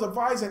saying? That I was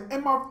advising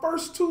in my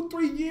first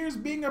 2-3 years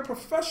being a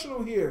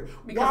professional here.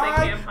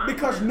 Why?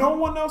 Because no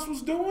one else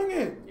was doing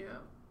it. Yeah.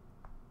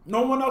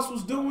 No one else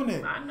was doing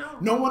it. I know.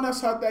 No one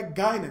else had that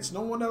guidance.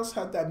 No one else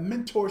had that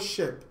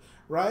mentorship,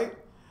 right?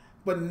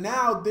 But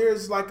now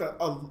there's like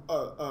a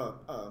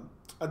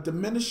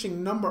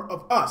diminishing number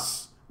of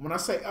us. When I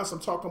say us, I'm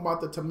talking about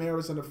the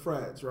Tamaras and the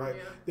Freds, right?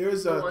 Yeah.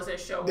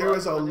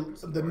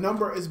 The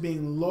number is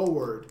being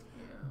lowered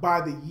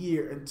by the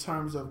year in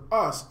terms of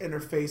us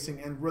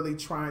interfacing and really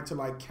trying to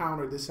like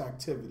counter this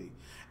activity.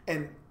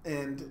 And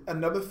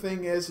another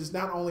thing is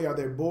not only are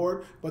they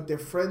bored, but their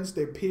friends,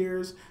 their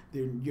peers,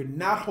 you're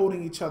not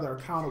holding each other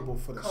accountable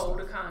for this.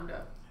 Code of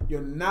conduct.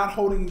 You're not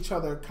holding each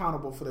other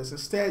accountable for this.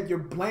 Instead, you're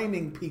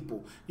blaming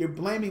people. You're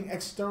blaming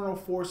external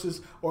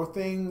forces or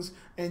things,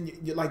 and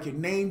you're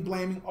name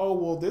blaming. Oh,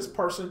 well, this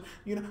person,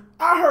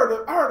 I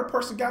heard a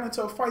person got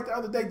into a fight the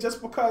other day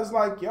just because,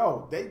 like,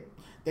 yo,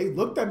 they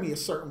looked at me a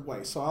certain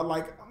way. So I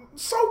like,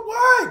 so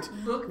what?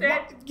 Looked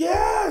at?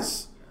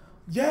 Yes.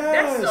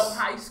 Yes. That's so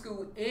high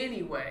school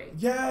anyway.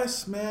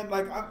 Yes, man.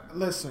 Like,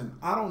 listen,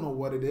 I don't know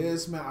what it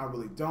is, man. I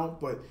really don't.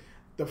 But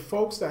the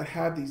folks that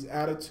have these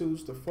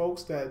attitudes, the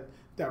folks that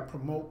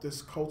promote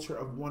this culture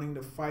of wanting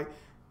to fight,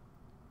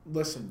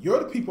 listen, you're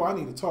the people I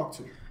need to talk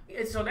to.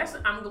 And so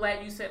I'm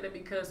glad you said that,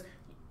 because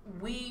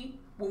when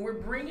we're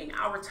bringing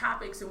our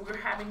topics and we're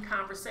having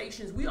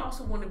conversations, we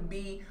also want to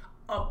be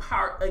a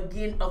part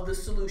again of the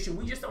solution.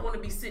 We just don't want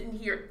to be sitting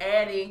here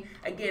adding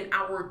again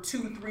our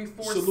 2, 3,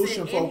 4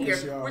 solution cent in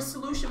focus, here. y'all. We're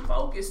solution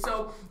focused.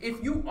 So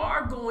if you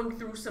are going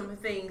through some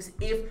things,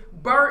 if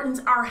burdens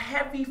are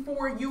heavy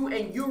for you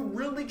and you're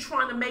really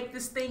trying to make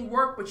this thing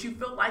work, but you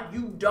feel like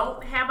you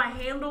don't have a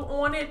handle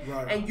on it,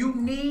 right, and you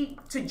need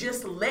to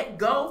just let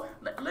go,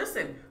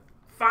 listen.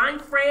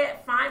 Find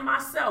Fred, find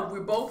myself.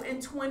 We're both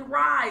in Twin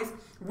Rise.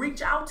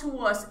 Reach out to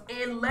us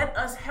and let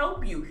us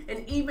help you.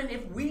 And even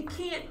if we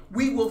can't,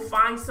 we will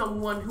find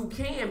someone who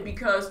can,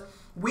 because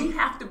we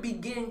have to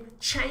begin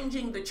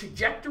changing the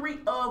trajectory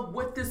of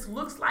what this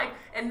looks like.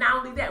 And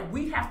not only that,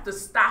 we have to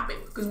stop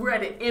it, because we're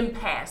at an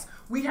impasse.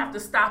 We have to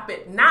stop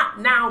it,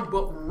 not now,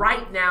 but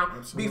right now.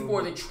 Absolutely.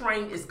 Before the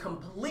train is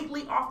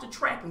completely off the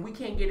track and we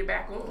can't get it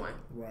back on.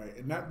 Right.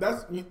 And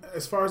that's,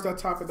 as far as that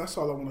topic, that's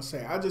all I want to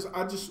say.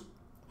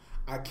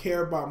 I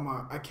care about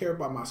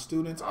my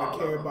students. I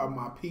care about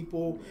my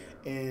people,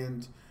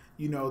 and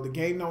the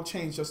game don't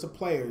change, just the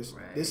players.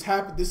 Right.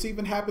 This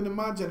even happened in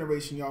my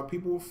generation, y'all.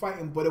 People were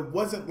fighting, but it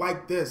wasn't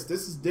like this.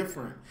 This is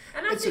different.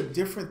 It's a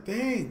different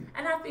thing.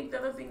 And I think the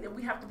other thing that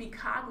we have to be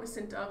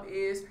cognizant of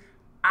is,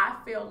 I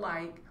feel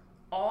like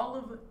all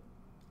of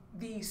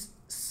these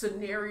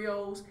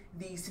scenarios,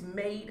 these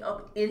made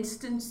up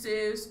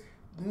instances,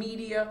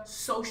 media,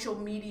 social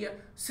media,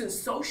 since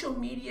social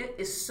media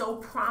is so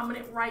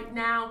prominent right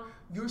now,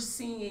 you're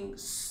seeing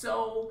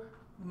so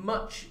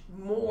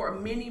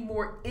many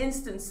more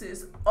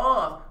instances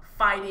of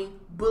fighting,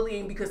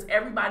 bullying, because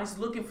everybody's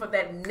looking for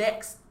that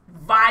next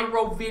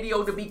viral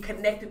video to be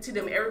connected to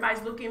them.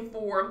 Everybody's looking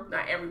for,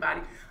 not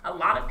everybody, a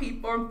lot of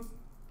people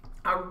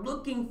are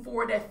looking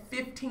for that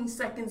 15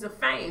 seconds of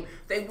fame.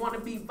 They want to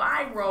be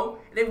viral.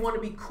 They want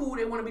to be cool.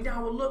 They want to be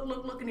down. Well,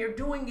 look, and they're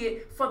doing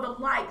it for the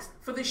likes,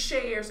 for the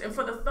shares, and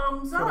for the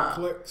thumbs up.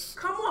 For the clicks.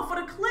 Come on, for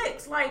the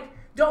clicks. Like,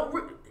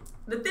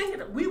 the thing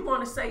that we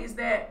want to say is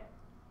that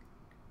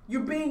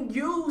you're being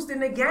used in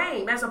the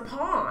game as a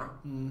pawn.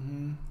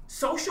 Mm-hmm.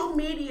 Social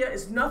media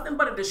is nothing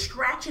but a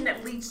distraction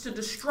that leads to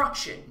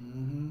destruction.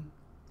 Mm-hmm.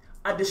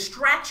 A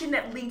distraction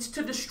that leads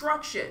to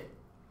destruction.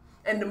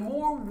 And the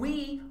more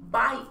we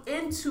buy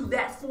into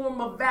that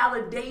form of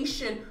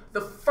validation, the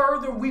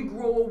further we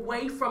grow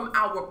away from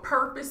our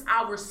purpose,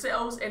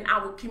 ourselves, and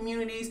our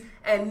communities.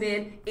 And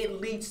then it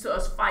leads to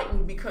us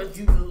fighting because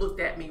you looked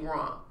at me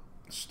wrong.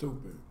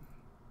 Stupid,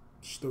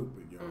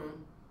 yo.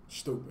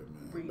 Stupid,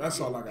 man.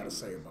 That's all I got to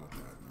say about that,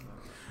 man.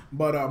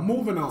 But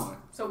moving on.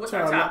 So what's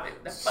our topic?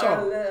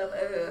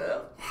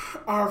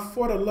 Our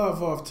For the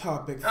Love Of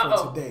topic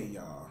for today,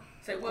 y'all.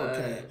 Say what?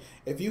 Okay.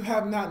 If you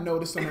have not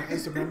noticed on our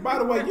Instagram, by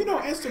the way, you know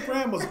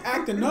Instagram was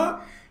acting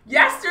up.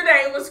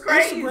 Yesterday it was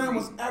crazy. Instagram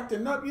was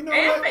acting up. You know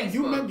and what?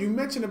 Facebook. You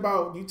mentioned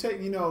about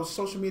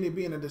social media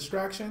being a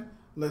distraction.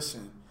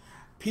 Listen,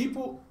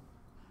 people.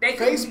 They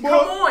couldn't, Facebook,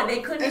 come on, they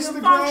couldn't Instagram,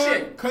 even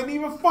function. Couldn't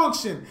even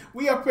function.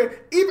 We up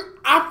here, even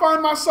I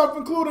find myself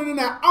included in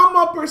that. I'm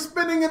up here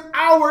spending an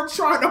hour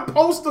trying to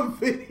post a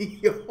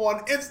video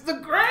on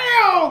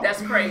Instagram.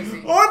 That's crazy.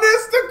 On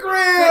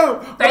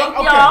Instagram. Thank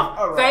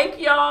y'all. Thank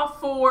y'all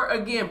for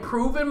again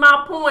proving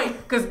my point.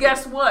 Because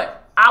guess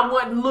what? I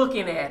wasn't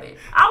looking at it.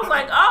 I was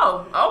like,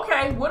 oh,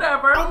 okay,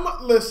 whatever.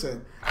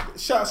 Listen,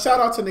 shout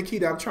out to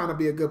Nikita. I'm trying to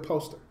be a good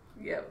poster.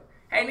 Yep.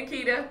 Hey,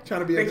 Nikita. Trying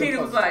to be a good Nikita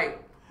was poster. like,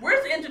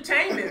 where's the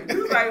entertainment?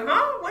 You was like,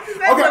 huh? What does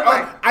that look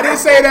like? I didn't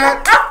say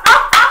that.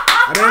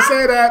 I didn't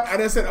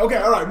say that. Okay,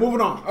 all right,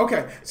 moving on.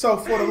 Okay, so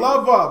For the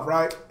Love Of,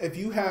 right? If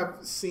you have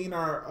seen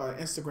our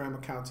Instagram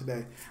account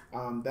today,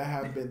 there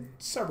have been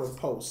several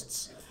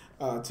posts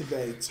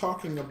today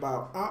talking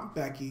about Aunt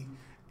Becky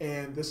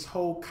and this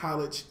whole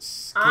college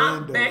scandal.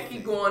 Aunt Becky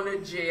going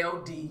to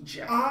jail,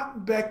 DJ.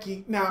 Aunt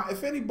Becky. Now,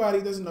 if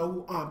anybody doesn't know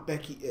who Aunt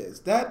Becky is,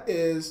 that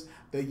is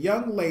the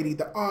young lady,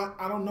 the aunt.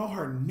 I don't know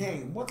her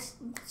name. What's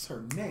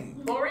her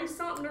name? Lori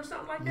something or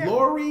something like that.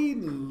 Lori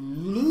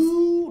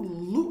Luton,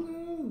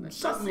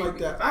 something like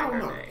that. I don't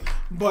know.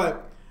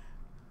 But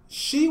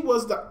she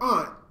was the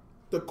aunt,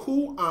 the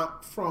cool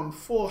aunt from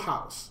Full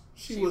House.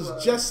 She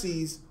was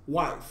Jesse's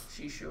wife.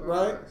 She sure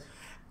right? was.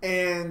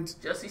 And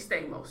Jesse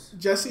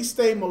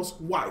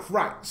Stamos' wife,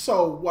 right?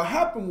 So what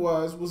happened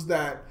was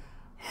that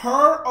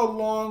her,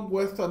 along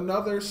with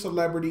another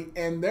celebrity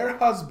and their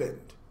husband,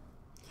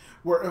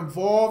 were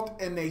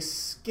involved in a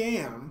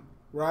scam,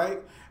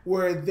 right?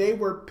 Where they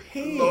were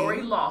paying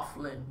Lori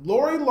Loughlin.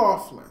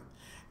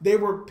 They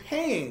were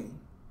paying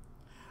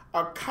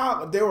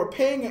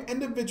an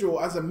individual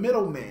as a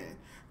middleman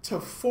to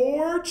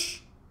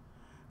forge,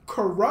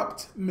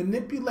 corrupt,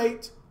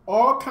 manipulate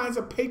all kinds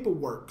of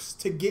paperworks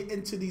to get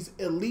into these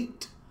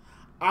elite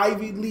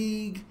Ivy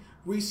League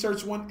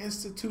Research One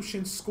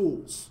institution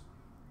schools.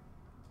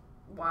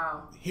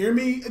 Wow. Hear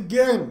me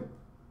again.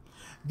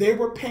 They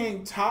were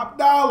paying top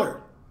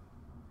dollar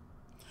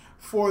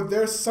for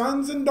their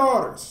sons and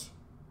daughters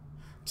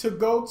to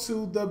go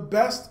to the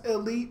best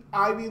elite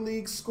Ivy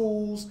League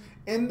schools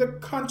in the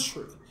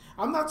country.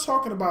 I'm not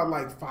talking about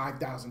like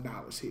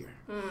 $5,000 here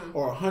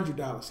or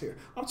 $100 here.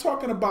 I'm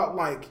talking about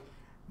like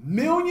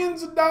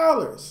millions of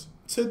dollars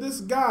to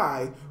this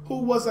guy who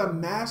was a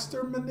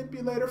master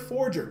manipulator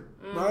forger,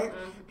 right?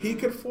 He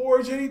could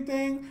forge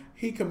anything.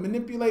 He could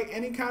manipulate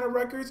any kind of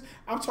records.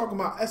 I'm talking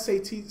about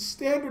SAT,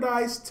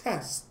 standardized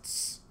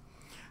tests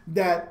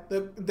that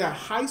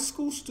high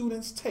school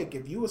students take.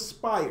 If you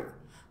aspire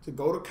to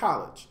go to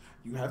college,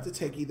 you have to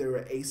take either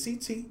an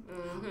ACT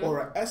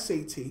or a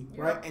SAT,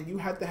 right? And you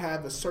have to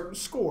have a certain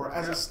score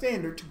as a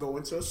standard to go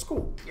into a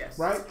school,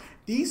 right?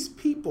 These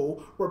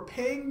people were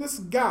paying this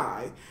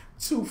guy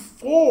to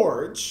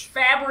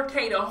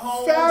fabricate a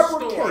whole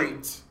story.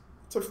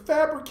 To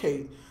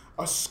fabricate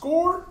a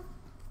score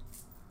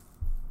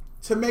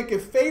to make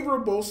it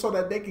favorable so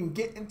that they can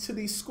get into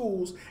these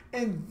schools.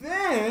 And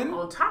then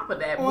on top of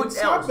that,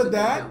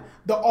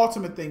 the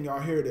ultimate thing,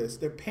 y'all, here it is.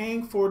 They're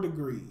paying for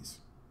degrees.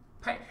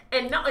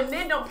 And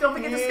then don't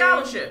forget the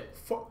scholarship.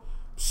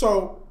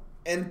 So,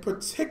 in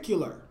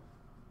particular,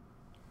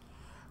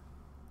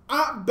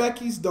 Aunt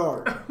Becky's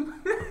daughter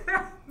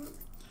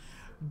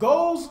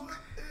goes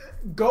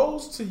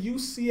to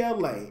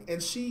UCLA,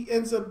 and she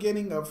ends up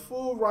getting a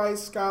full ride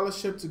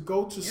scholarship to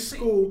go to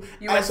school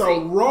as a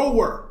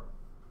rower.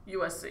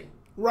 USC.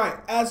 Right,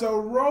 as a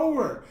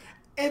rower.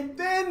 And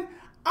then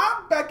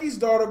Aunt Becky's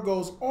daughter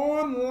goes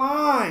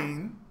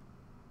online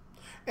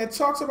and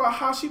talks about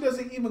how she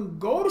doesn't even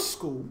go to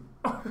school.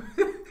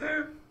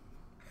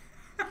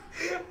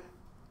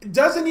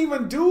 Doesn't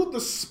even do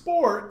the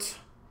sport.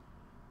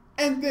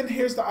 And then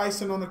here's the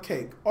icing on the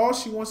cake. All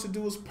she wants to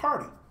do is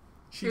party.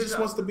 She just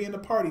wants to be in the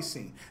party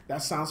scene.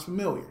 That sounds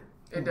familiar.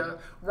 It does.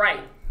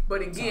 Right.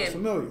 But again, sounds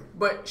familiar.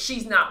 But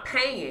she's not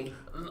paying.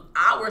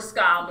 Our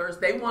scholars,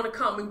 they want to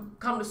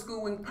come to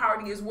school and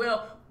party as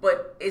well.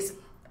 But it's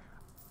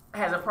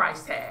has a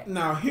price tag.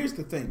 Now, here's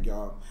the thing,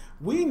 y'all.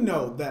 We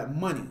know that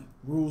money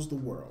rules the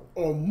world,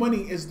 or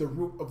money is the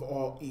root of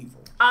all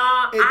evil.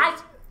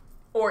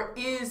 Or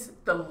is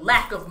the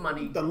lack of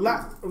money.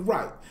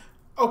 Right.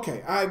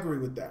 Okay, I agree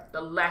with that.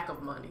 The lack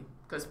of money,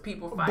 because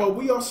people fight. But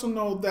we also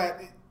know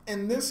that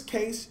in this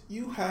case,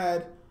 you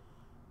had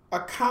a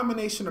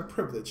combination of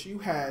privilege. You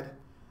had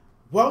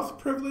wealth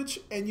privilege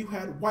and you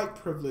had white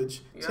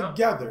privilege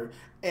together.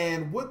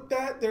 And with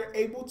that, they're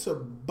able to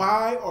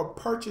buy or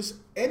purchase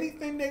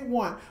anything they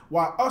want,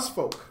 while us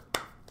folk,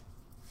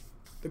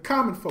 the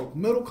common folk,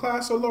 middle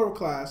class or lower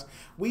class,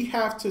 we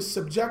have to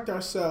subject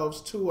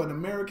ourselves to an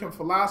American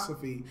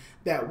philosophy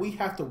that we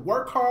have to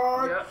work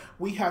hard,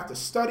 we have to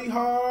study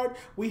hard,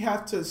 we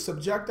have to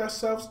subject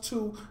ourselves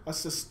to a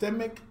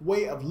systemic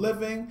way of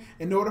living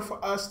in order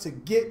for us to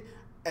get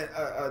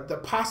the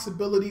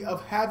possibility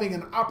of having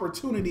an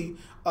opportunity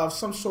of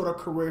some sort of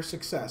career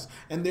success.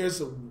 And there's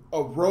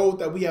a road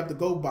that we have to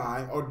go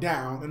by or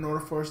down in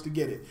order for us to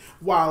get it.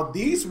 While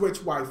these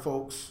rich white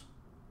folks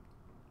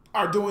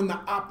are doing the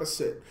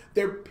opposite.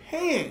 They're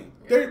paying.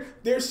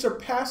 They're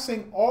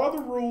surpassing all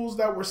the rules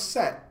that were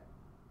set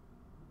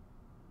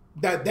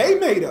that they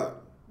made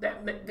up.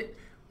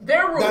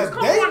 Their rules. That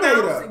Come they on made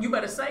now. up. You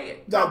better say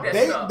it.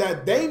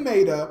 That they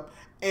made up,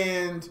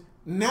 and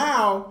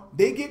now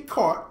they get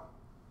caught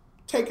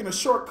taking a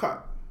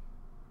shortcut,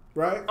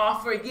 right?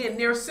 Off again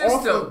their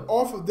system.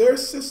 Off of their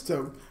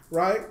system,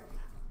 right?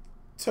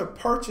 To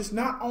purchase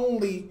not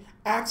only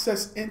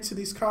access into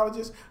these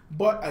colleges,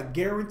 but a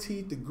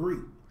guaranteed degree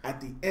at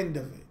the end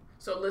of it.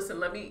 So listen,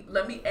 let me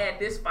add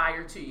this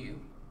fire to you.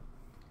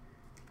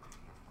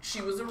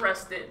 She was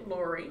arrested,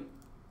 Lori.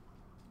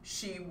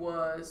 She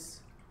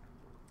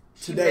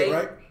today, made,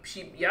 right?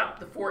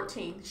 The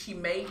 14th. She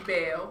made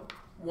bail,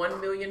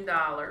 $1 million.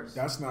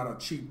 That's not a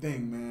cheap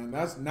thing, man.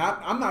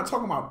 I'm not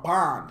talking about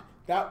bond.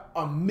 That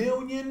 $1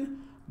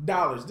 million.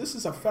 This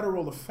is a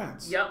federal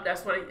offense. Yep,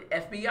 that's what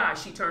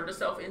FBI. She turned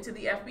herself into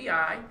the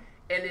FBI.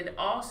 And it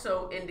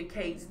also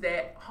indicates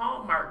that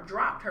Hallmark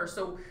dropped her.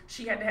 So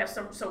she had to have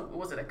so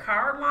was it a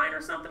card line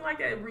or something like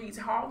that? It reads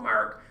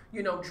Hallmark,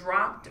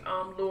 dropped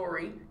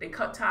Lori. They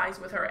cut ties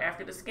with her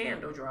after the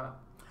scandal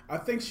dropped. I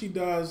think she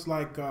does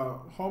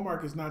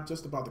Hallmark is not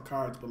just about the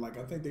cards, but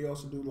I think they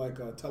also do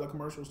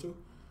telecommercials too.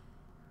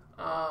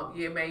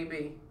 Yeah,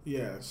 maybe.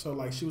 Yeah,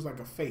 so she was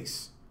a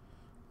face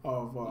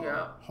of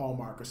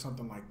Hallmark or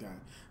something like that.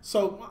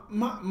 So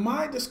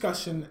my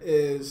discussion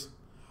is,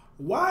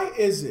 why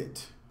is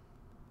it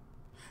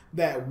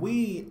that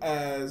we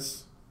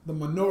as the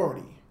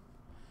minority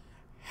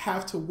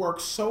have to work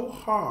so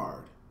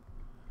hard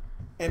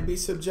and be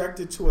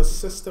subjected to a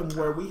system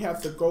where we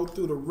have to go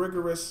through the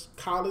rigorous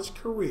college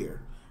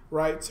career,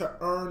 right, to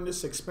earn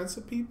this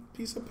expensive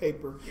piece of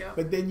paper,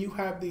 but then you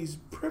have these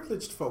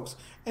privileged folks,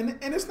 and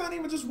it's not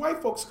even just white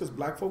folks, because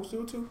black folks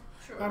do it too,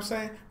 sure. You know what I'm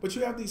saying? But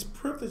you have these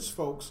privileged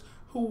folks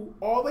who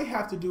all they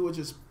have to do is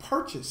just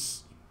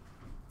purchase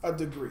a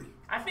degree.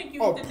 I think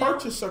you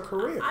purchase a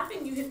career. I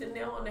think you hit the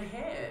nail on the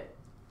head.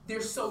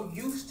 They're so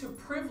used to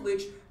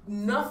privilege,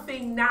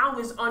 nothing now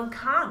is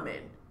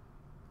uncommon,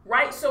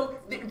 right? So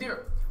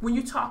when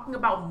you're talking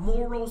about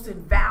morals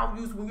and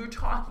values, when you're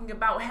talking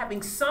about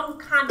having some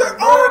kind of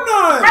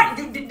none.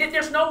 Right?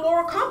 There's no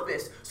moral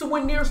compass. So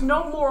when there's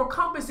no moral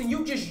compass and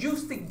you just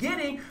used to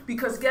getting,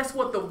 because guess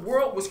what? The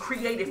world was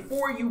created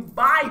for you,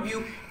 by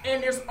you,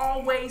 and there's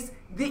always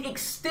the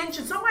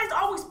extension. Somebody's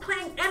always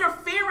playing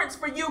interference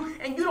for you,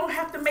 and you don't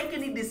have to make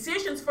any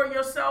decisions for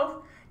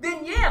yourself.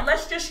 Then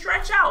let's just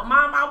stretch out.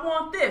 Mom, I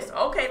want this.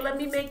 Okay, let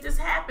me make this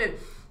happen.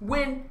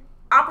 When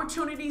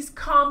opportunities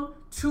come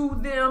to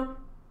them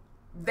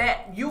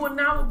that you and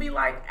I will be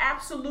like,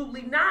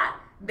 absolutely not.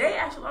 They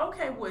actually,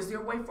 is there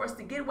a way for us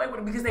to get away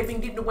with it? Because they've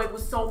been getting away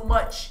with so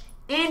much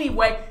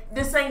anyway.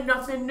 This ain't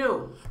nothing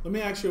new. Let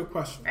me ask you a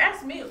question.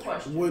 Ask me a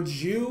question. Would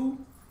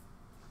you,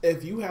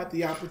 if you had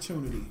the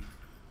opportunity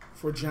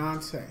for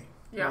Jonte,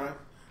 right,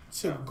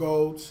 to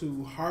go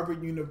to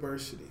Harvard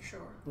University, sure,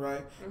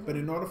 right? Mm-hmm. But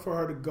in order for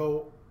her to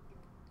go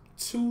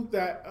to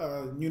that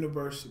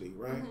university,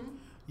 right,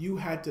 you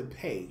had to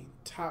pay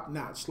top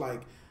notch,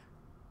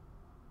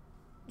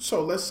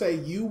 so let's say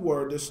you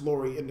were this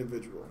Lori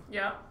individual.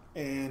 Yeah.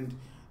 And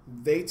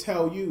they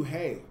tell you,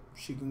 hey,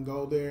 she can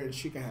go there and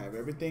she can have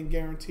everything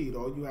guaranteed.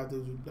 All you have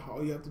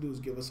to do is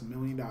give us $1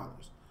 million.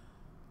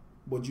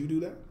 Would you do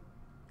that?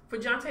 For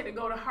Jonte to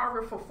go to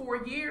Harvard for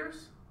 4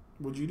 years?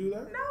 Would you do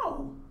that?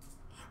 No.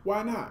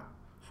 Why not?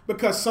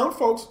 Because some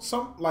folks,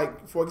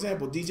 for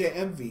example, DJ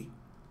Envy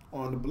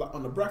on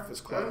the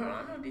Breakfast Club,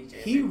 I know DJ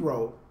he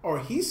wrote, or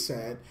he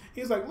said,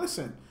 he's like,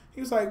 listen,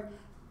 he was like,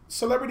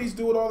 celebrities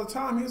do it all the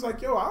time. He was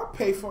like, yo, I'll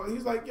pay for it.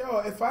 He's like, yo,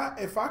 if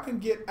I can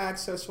get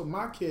access for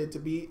my kid to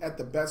be at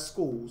the best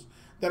schools,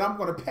 then I'm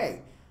going to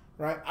pay,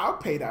 right? I'll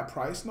pay that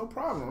price, no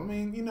problem. I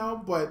mean,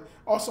 but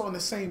also in the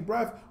same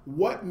breath,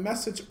 what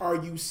message are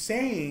you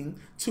saying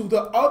to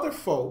the other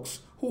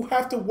folks who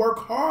have to work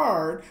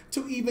hard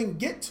to even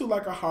get to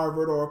a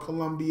Harvard or a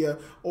Columbia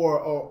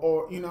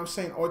or you know what I'm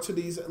saying, or to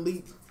these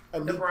elite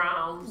The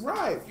Browns.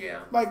 Right. Yeah.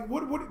 Like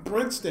what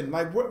Princeton,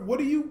 like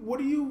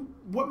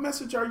what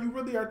message are you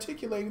really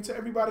articulating to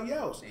everybody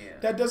else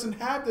that doesn't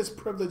have this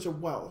privilege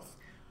of wealth?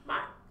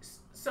 Let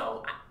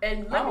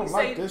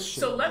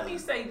me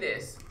say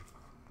this.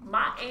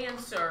 My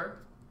answer,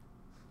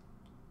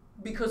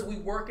 because we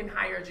work in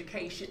higher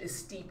education, is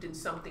steeped in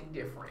something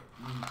different,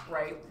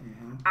 right?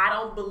 Mm-hmm.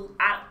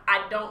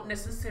 I don't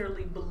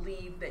necessarily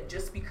believe that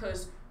just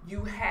because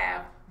you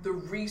have the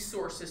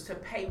resources to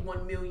pay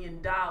 $1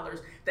 million,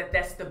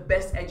 that's the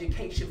best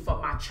education for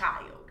my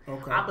child.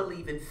 Okay. I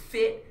believe in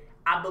fit.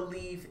 I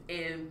believe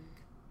in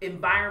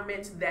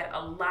environments that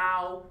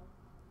allow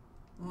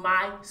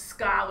my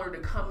scholar to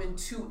come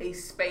into a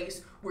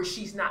space where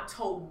she's not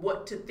told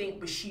what to think,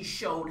 but she's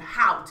showed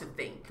how to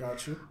think.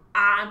 Gotcha.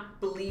 I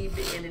believe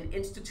in an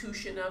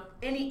institution of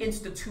any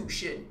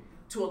institution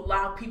to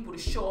allow people to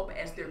show up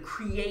as their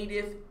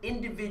creative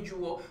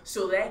individual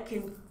so that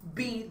can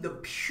be the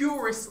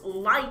purest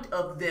light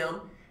of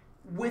them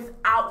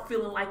without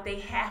feeling like they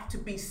have to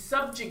be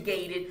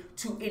subjugated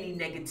to any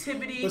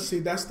negativity. But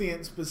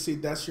see,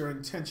 that's your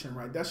intention,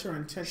 right? That's your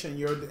intention,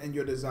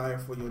 your desire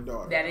for your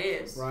daughter. That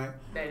is. Right?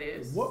 That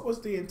is. What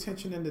was the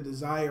intention and the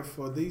desire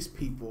for these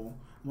people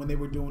when they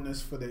were doing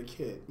this for their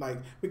kid? Like,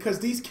 because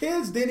these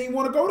kids didn't even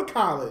want to go to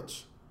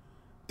college.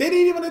 They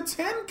didn't even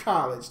attend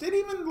college. They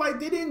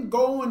didn't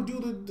go and do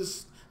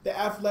the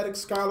athletic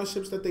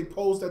scholarships that they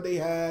posed that they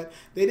had.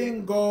 They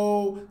didn't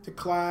go to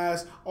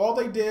class. All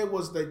they did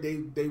was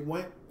they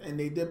went and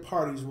they did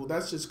parties. Well,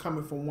 that's just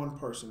coming from one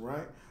person,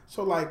 right?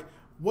 So, like,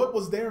 what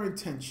was their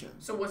intention?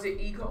 So was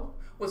it ego?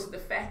 Was it the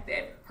fact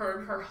that her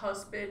and her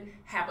husband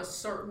have a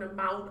certain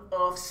amount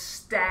of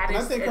status? And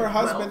I think her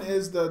husband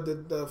is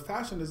the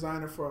fashion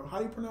designer for, how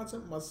do you pronounce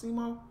it?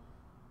 Massimo?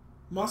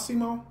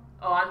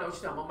 Oh, I know what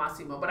you're talking about,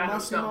 Massimo, but I know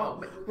what you're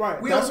talking about.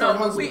 Right. We don't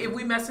know. If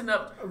we messing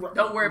up,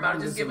 don't worry about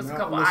it. Just give us a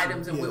couple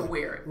items and we'll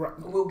wear it. Right.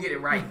 We'll get it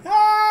right.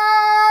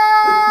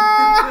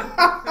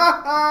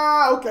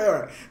 Okay,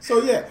 all right.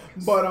 So yeah,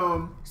 but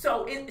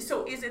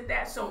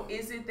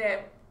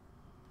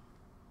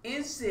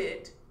is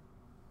it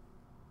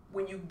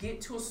when you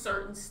get to a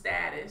certain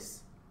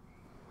status,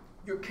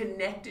 you're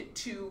connected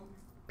to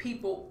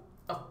people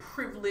of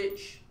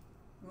privilege,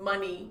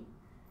 money,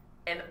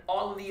 and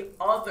all of the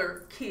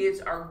other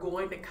kids are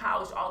going to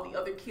college, all the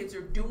other kids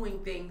are doing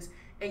things,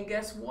 and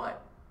guess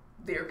what?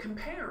 They're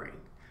comparing.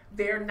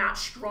 They're not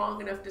strong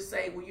enough to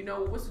say, well, you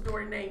know, what's the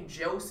daughter's name?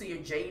 Josie or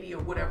JD or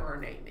whatever her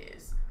name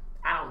is.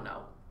 I don't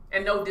know.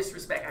 And no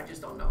disrespect, I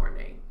just don't know her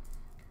name.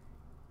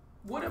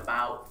 What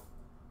about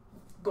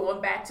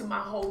going back to my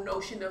whole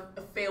notion of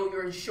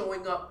failure and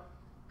showing up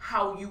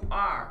how you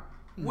are?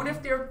 Mm-hmm. What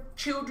if their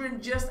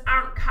children just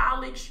aren't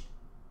college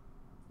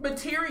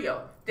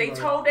material? They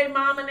told their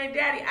mom and their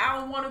daddy, I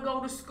don't want to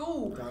go to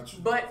school. Gotcha.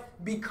 But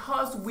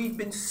because we've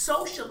been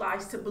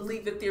socialized to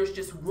believe that there's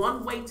just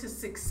one way to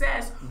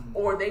success,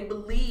 or they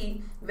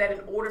believe that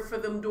in order for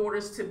them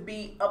daughters to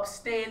be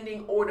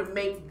upstanding or to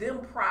make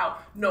them proud,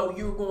 no,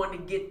 you're going to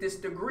get this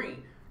degree.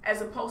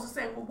 As opposed to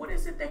saying, well, what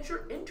is it that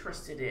you're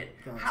interested in?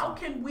 Gotcha. How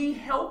can we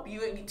help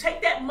you? And you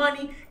take that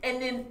money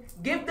and then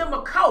give them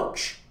a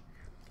coach.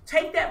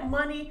 Take that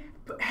money,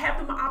 have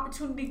them an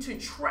opportunity to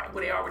travel.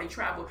 Well, they already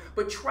travel,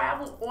 but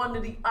travel under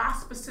the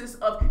auspices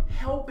of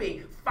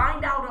helping.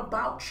 Find out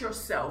about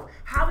yourself.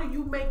 How do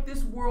you make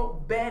this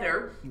world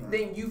better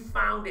than you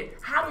found it?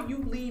 How do you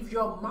leave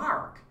your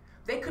mark?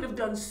 They could have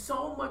done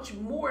so much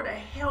more to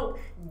help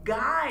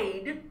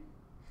guide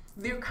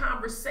their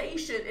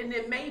conversation, and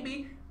then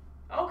maybe,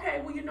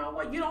 okay, well, you know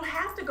what? You don't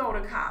have to go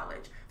to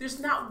college. There's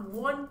not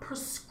one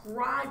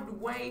prescribed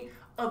way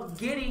of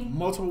getting...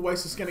 Multiple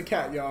ways to skin a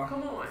cat, y'all.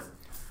 Come on.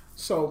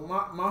 So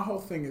my whole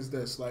thing is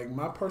this. Like,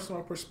 my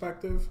personal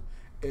perspective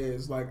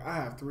is, like, I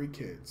have 3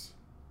 kids.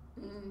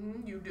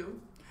 Mm-hmm, you do.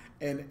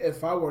 And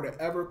if I were to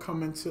ever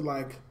come into,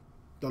 like,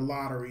 the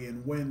lottery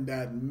and win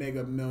that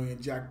mega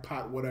million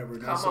jackpot, whatever.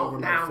 Come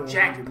on now, like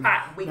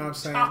jackpot. We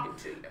talking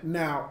to you.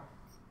 Now,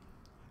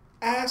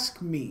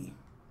 ask me,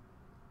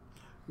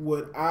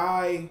 would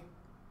I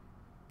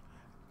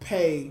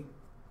pay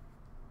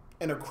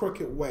in a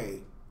crooked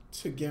way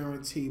to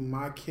guarantee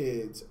my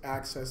kids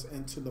access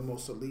into the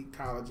most elite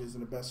colleges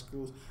and the best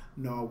schools?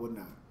 No, I would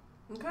not.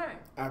 Okay.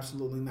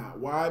 Absolutely not.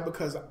 Why?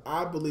 Because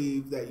I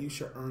believe that you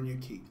should earn your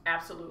keep.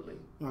 Absolutely. You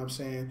know what I'm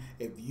saying?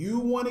 If you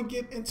want to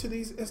get into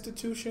these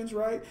institutions,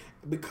 right,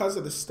 because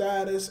of the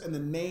status and the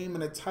name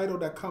and the title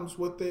that comes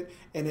with it,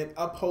 and it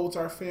upholds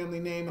our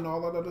family name and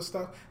all that other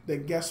stuff,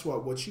 then guess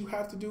what? What you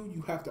have to do,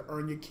 you have to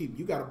earn your keep.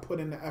 You got to put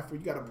in the effort.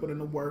 You got to put in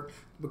the work.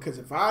 Because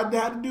if I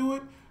had to do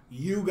it,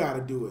 you got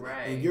to do it.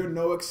 Right. And you're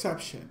no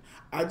exception.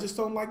 I just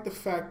don't like the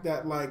fact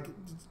that, like,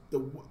 the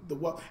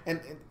wealth,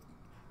 and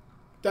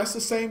that's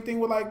the same thing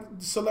with, like,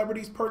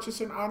 celebrities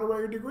purchasing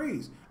honorary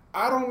degrees.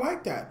 I don't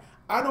like that.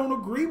 I don't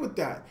agree with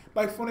that.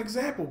 Like, for an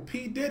example,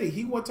 P. Diddy,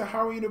 he went to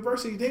Howard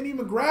University, didn't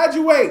even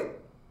graduate.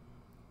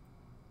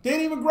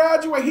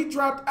 He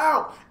dropped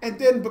out. And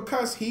then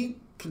because he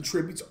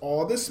contributes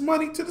all this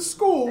money to the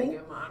school,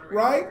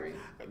 right?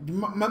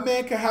 My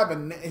man can have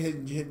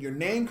your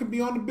name could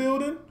be on the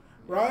building,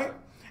 right?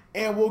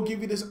 And we'll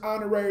give you this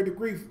honorary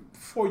degree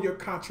for your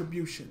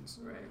contributions,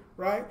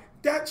 right?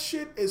 That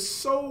shit is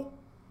so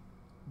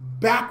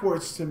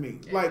backwards to me.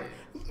 Yeah. Like,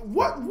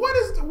 what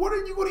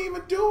are you going to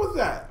even do with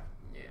that?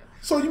 Yeah.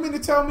 So you mean to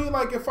tell me,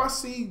 like, if I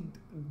see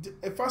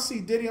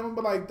Diddy, I'm gonna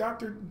be like,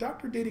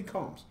 Dr. Diddy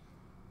Combs?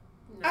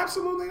 No.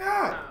 Absolutely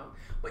not. No.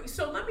 But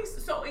so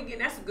again,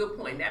 that's a good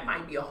point. That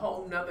might be a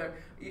whole nother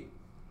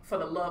for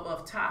the love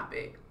of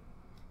topic.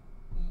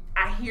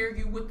 I hear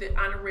you with the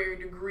honorary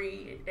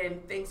degree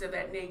and things of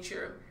that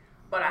nature,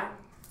 but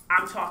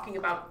I'm talking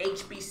about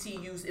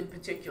HBCUs in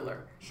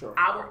particular. Sure.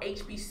 Our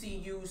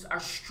HBCUs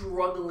are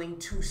struggling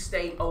to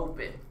stay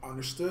open.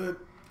 Understood.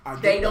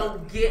 They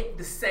don't get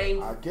the same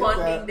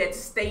funding that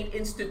state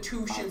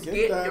institutions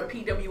get, your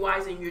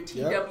PWIs and your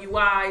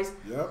TWIs.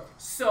 Yep.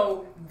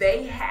 So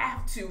they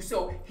have to.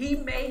 So he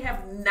may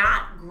have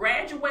not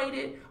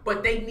graduated,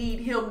 but they need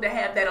him to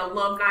have that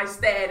alumni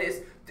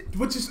status.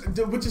 Which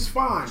is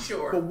fine.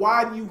 Sure. But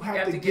why do you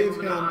have to give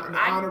him an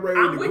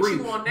honorary degree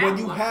when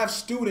you have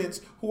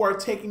students who are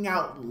taking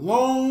out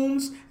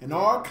loans and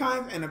all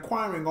kinds and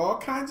acquiring all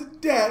kinds of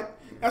debt?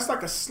 That's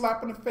like a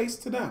slap in the face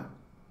to them.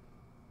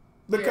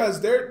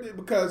 Because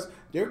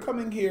they're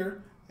coming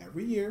here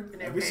every year,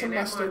 every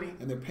semester,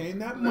 and they're paying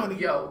that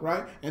money,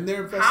 right? And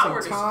they're investing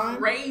Howard time, is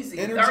crazy.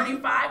 energy,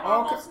 35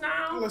 almost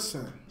now.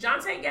 Listen,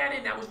 Jonte got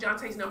in. That was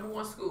Jonte's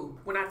 #1 school.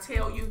 When I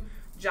tell you,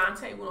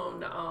 Jonte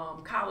went on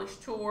the college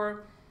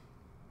tour,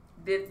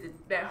 did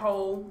that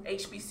whole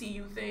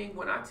HBCU thing.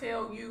 When I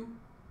tell you,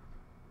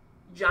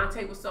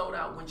 Jonte was sold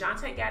out. When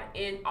Jonte got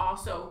in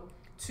also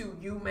to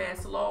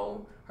UMass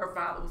Lowell, her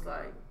father was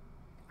like,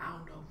 I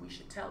don't know if we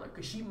should tell her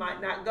because she might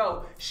not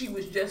go. She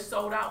was just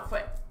sold out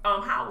for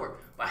Howard,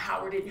 but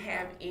Howard didn't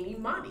have any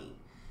money.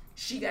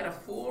 She got a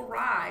full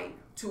ride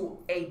to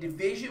a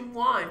Division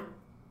I,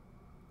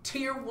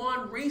 Tier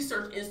 1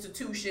 research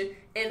institution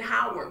in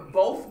Howard.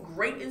 Both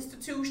great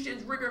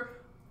institutions. Rigger,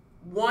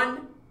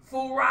 one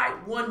full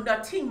ride, one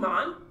nothing,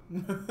 man.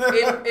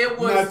 It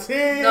was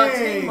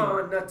nothing,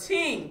 man.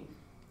 Nothing.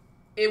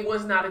 It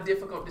was not a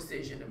difficult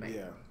decision to make.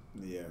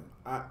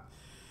 Yeah.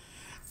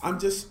 I'm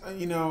just,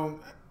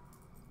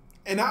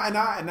 and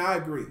I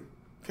agree,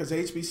 because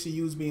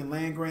HBCUs being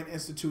land grant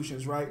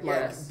institutions, right?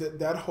 Yes. Like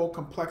that whole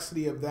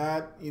complexity of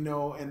that,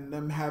 and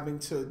them having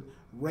to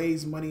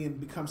raise money and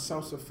become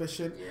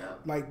self-sufficient. Yeah.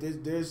 Like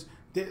there's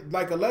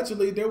like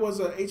allegedly there was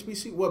a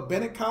HBC,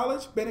 Bennett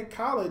College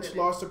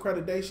lost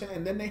accreditation,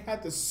 and then they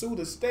had to sue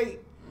the state,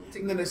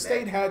 and then the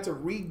state had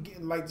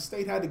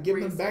to give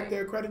them back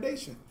their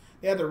accreditation.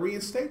 They had to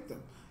reinstate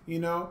them.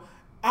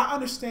 I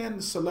understand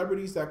the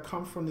celebrities that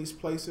come from these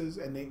places,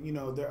 and they,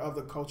 they're of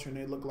the culture and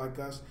they look like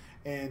us,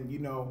 and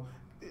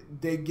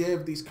they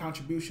give these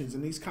contributions,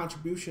 and these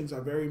contributions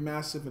are very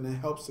massive, and it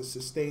helps to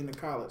sustain the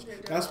college.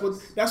 That's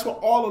what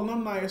all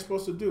alumni are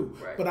supposed to do.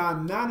 Right. But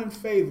I'm not in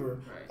favor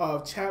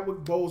of Chadwick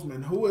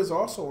Boseman, who is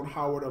also a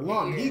Howard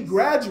alum. He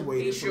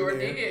graduated. He sure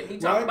did. He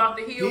talked about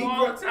the Hill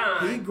all the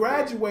time. He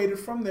graduated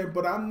from there,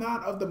 but I'm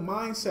not of the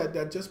mindset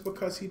that just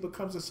because he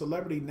becomes a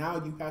celebrity,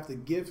 now you have to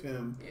give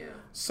him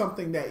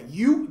something that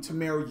you're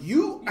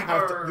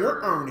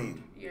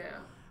earning. Yeah.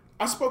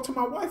 I spoke to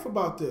my wife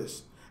about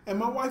this. And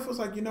my wife was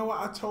like, what?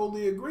 I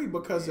totally agree,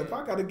 because if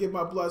I got to give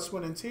my blood,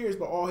 sweat, and tears,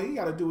 but all he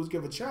got to do is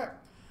give a check.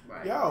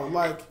 Right.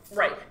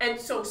 Right. And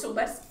so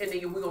let's, and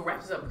then we're going to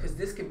wrap this up, because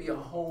this could be a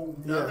whole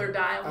nother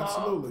dialogue.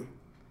 Absolutely.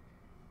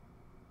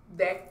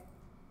 That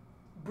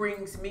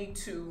brings me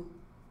to,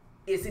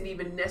 is it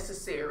even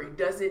necessary?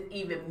 Does it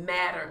even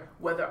matter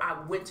whether I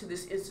went to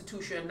this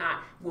institution or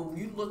not? When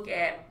you look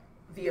at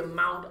the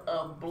amount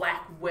of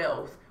black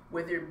wealth,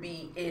 whether it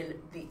be in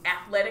the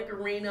athletic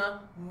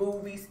arena,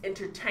 movies,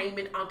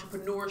 entertainment,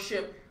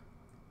 entrepreneurship,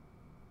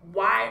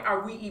 why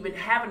are we even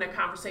having a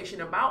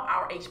conversation about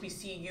our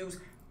HBCUs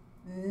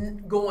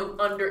going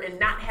under and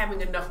not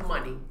having enough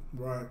money?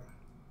 Right.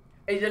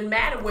 It doesn't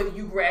matter whether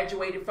you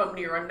graduated from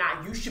there or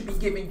not. You should be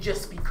giving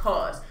just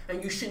because.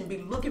 And you shouldn't be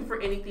looking for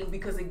anything,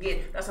 because,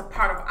 again, that's a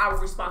part of our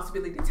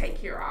responsibility to take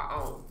care of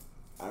our own.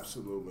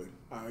 Absolutely.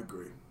 I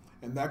agree.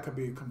 And that could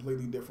be a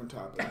completely different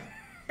topic.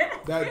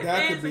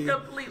 That could be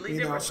completely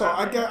different. So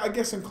I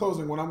guess in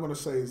closing, what I'm going to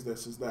say is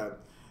this: is that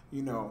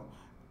we don't.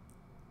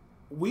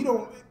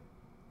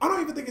 I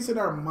don't even think it's in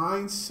our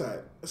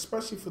mindset,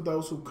 especially for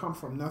those who come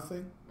from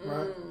nothing,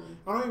 right?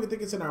 I don't even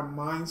think it's in our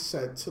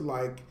mindset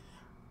to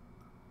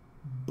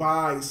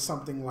buy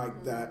something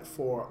like that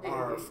for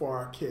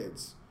our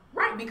kids.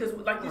 Right, because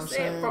like you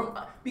said,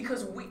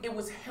 it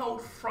was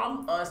held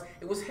from us,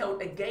 it was held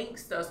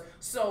against us.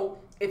 So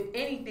if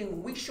anything,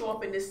 when we show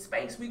up in this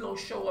space, we're going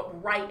to show up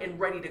right and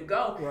ready to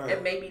go. Right.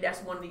 And maybe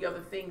that's one of the other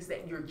things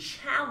that you're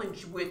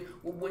challenged with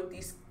what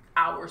these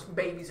our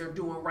babies are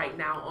doing right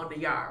now on the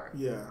yard.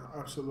 Yeah,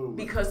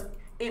 absolutely. Because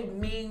it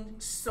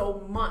means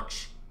so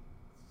much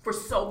for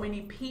so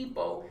many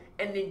people,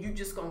 and then you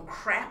just gonna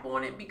crap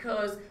on it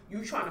because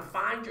you trying to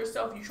find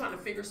yourself, you trying to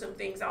figure some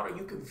things out, or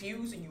you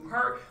confused and you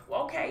hurt.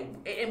 Well, okay,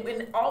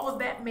 and all of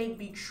that may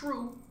be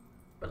true,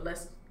 but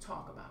let's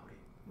talk about it.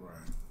 Right.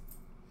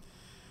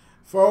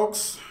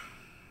 Folks,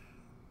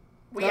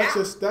 Yeah.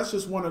 that's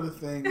just one of the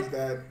things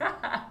that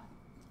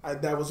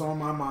that was on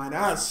my mind.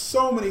 I had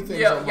so many things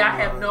Yo, on my y'all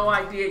mind. have no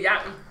idea.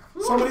 Y'all.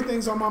 So many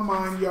things on my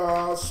mind,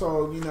 y'all.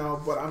 So,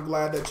 but I'm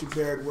glad that you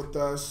bared with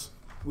us.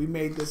 We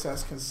made this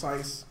as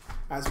concise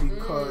as we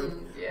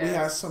could. Yes. We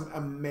had some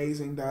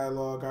amazing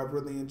dialogue. I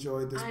really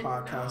enjoyed this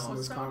podcast and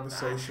this so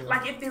conversation.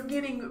 Like if they're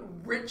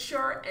getting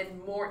richer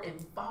and more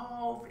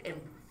involved and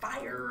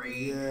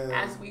fiery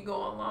as we go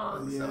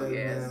along. So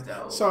it's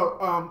dope. So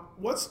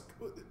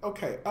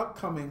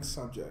upcoming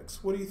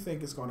subjects. What do you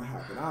think is going to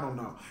happen? I don't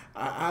know.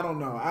 I don't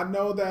know. I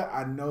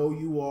know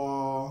you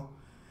all.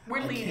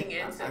 We're leading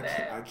into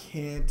that. I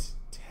can't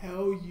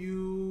tell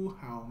you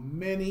how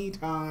many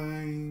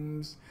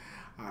times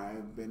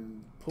I've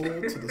been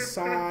pulled to the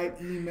side,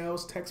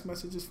 emails, text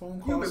messages, phone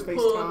calls, FaceTime.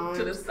 Pulled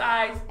to the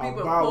side.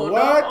 About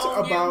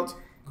what? About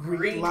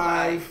Greek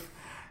life.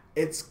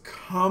 It's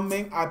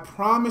coming. I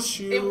promise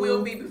you. It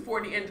will be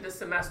before the end of the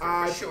semester,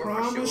 for sure. I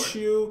promise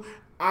you.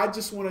 I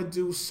just want to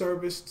do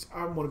service.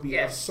 I want to be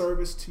of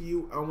service to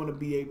you. I want to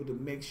be able to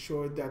make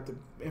sure that the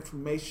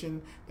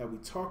information that we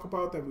talk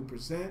about, that we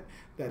present,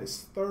 that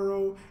is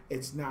thorough.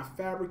 It's not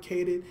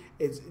fabricated.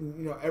 It's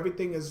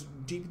everything is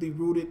deeply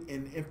rooted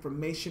in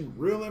information,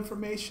 real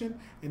information,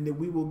 and then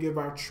we will give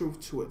our truth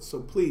to it. So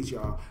please,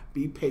 y'all,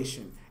 be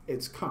patient.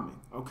 It's coming,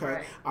 okay?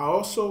 Right.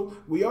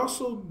 We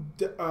also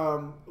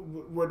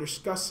were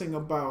discussing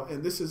about,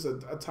 and this is a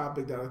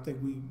topic that I think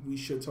we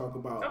should talk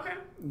about. Okay.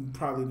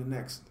 Probably the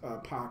next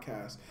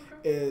podcast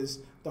is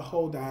the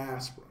whole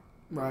diaspora,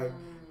 right?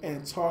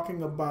 And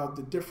talking about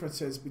the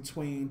differences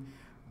between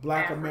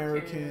Black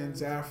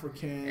Americans,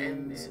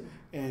 Africans,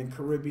 and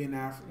Caribbean,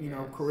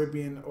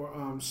 Caribbean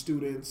or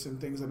students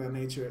and things of that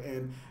nature,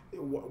 and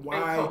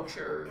why, and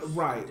cultures,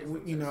 right?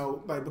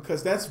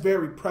 Because that's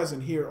very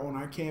present here on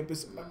our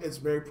campus. It's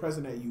very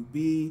present at UB.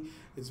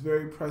 It's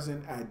very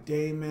present at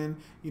Damon.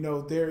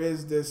 There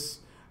is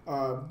this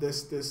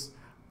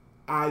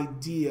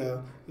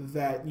idea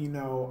that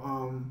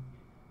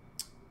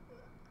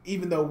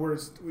even though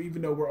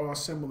we're all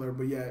similar,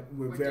 but yet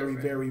we're very, different.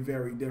 very,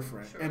 very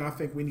different. Sure. And I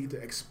think we need to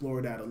explore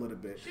that a little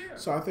bit. Sure.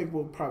 So I think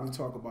we'll probably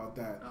talk about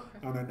that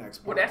on our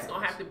next podcast. Well, that's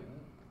gonna have to.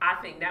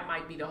 I think that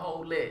might be the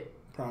whole lit.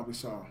 Probably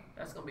so.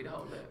 That's gonna be the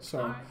whole lit.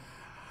 So.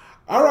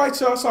 All right,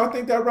 y'all. So I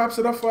think that wraps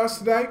it up for us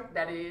today.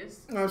 That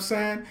is. You know what I'm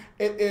saying?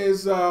 It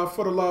is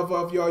For the Love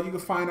of, y'all. You can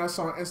find us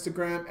on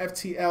Instagram,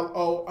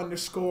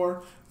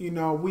 FTLO_.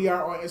 We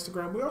are on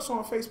Instagram. We're also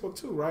on Facebook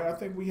too, right? I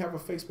think we have a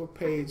Facebook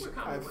page.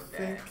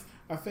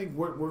 I think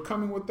we're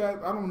coming with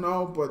that. I don't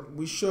know, but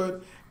we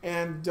should.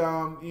 And,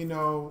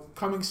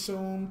 coming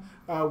soon,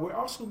 we're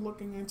also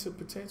looking into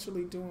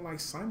potentially doing like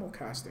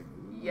simulcasting.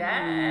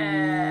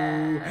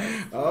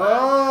 Yes.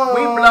 Oh.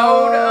 We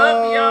blowed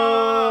up,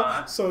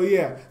 y'all. So,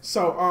 yeah.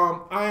 So,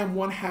 I am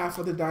one half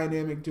of the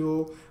dynamic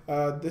duo.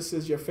 This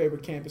is your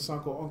favorite campus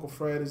uncle. Uncle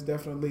Fred is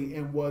definitely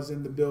and was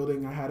in the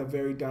building. I had a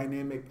very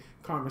dynamic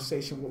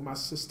conversation with my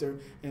sister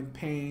in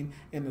pain,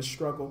 in the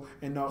struggle,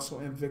 and also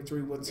in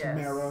victory with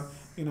Tamara.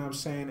 You know what I'm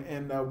saying?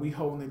 And we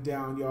holding it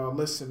down, y'all.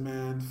 Listen,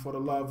 man, for the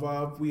love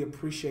of, we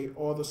appreciate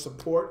all the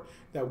support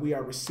that we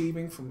are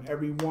receiving from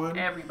everyone.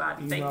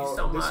 Everybody, thank you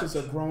so much. This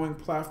is a growing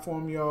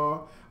platform,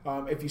 y'all.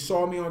 If you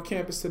saw me on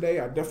campus today,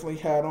 I definitely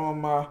had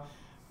on my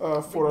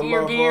For the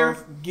Love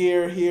of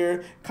gear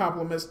here.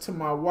 Compliments to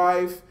my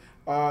wife.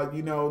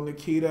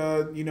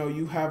 Nikita,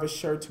 you have a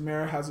shirt.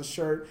 Tamara has a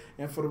shirt.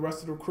 And for the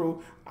rest of the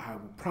crew, I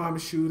will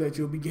promise you that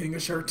you'll be getting a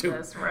shirt too.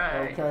 That's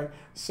right. Okay?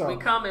 So we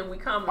coming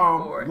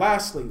for it.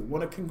 Lastly,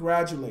 want to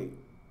congratulate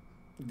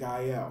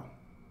Gael.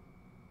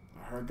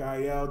 I heard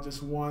Gael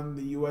just won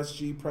the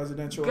USG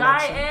presidential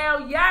election.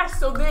 Gael, yes.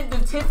 So then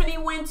did Tiffany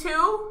win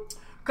too?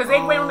 Because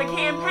they went on the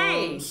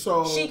campaign.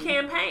 So she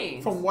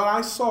campaigned. From what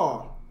I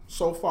saw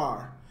so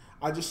far,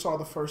 I just saw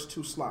the first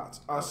two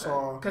slots. I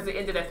saw because it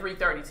ended at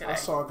 3:30 today. I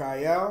saw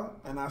Gael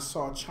and I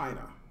saw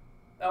China.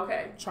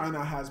 Okay.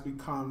 China has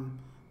become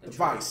the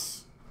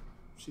vice.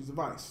 She's the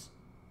vice.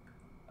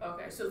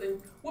 Okay. So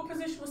then, what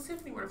position was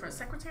Tiffany running for?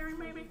 Secretary,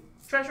 maybe?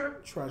 Treasurer.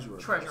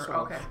 So,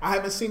 okay. I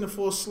haven't seen the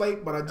full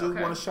slate, but I do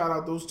want to shout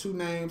out those two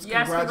names.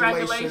 Yes,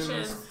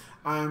 congratulations.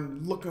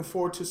 I'm looking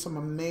forward to some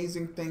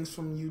amazing things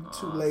from you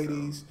two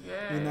ladies.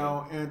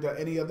 Yeah. And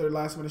any other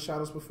last minute shout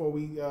outs before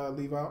we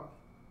leave out?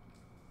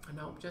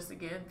 No, just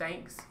again,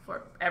 thanks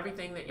for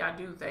everything that y'all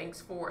do.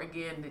 Thanks for,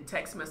 again, the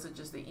text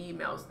messages, the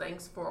emails.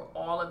 Thanks for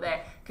all of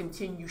that.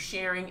 Continue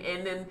sharing.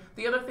 And then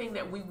the other thing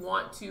that we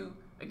want to,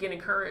 again,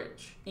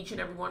 encourage each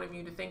and every one of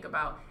you to think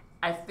about,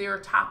 if there are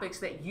topics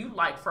that you'd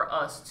like for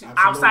us to,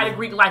 outside of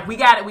Greek life, we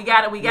got it.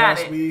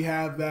 Yes, we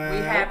have that. We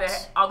have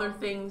that. Other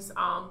things,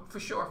 for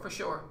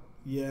sure.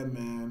 Yeah,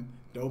 man.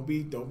 Don't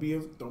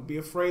be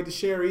afraid to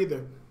share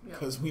either.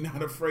 Because we're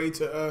not afraid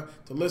to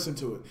listen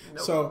to it.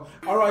 Nope. So,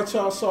 all right,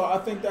 y'all. So I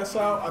think that's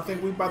out. I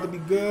think we're about to be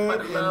good.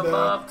 For the love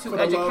of two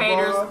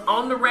educators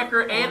on the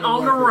record and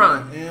on the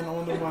run. And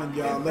on the run,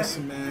 y'all.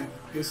 Listen, man.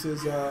 This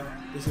is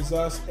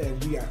us,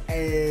 and we are.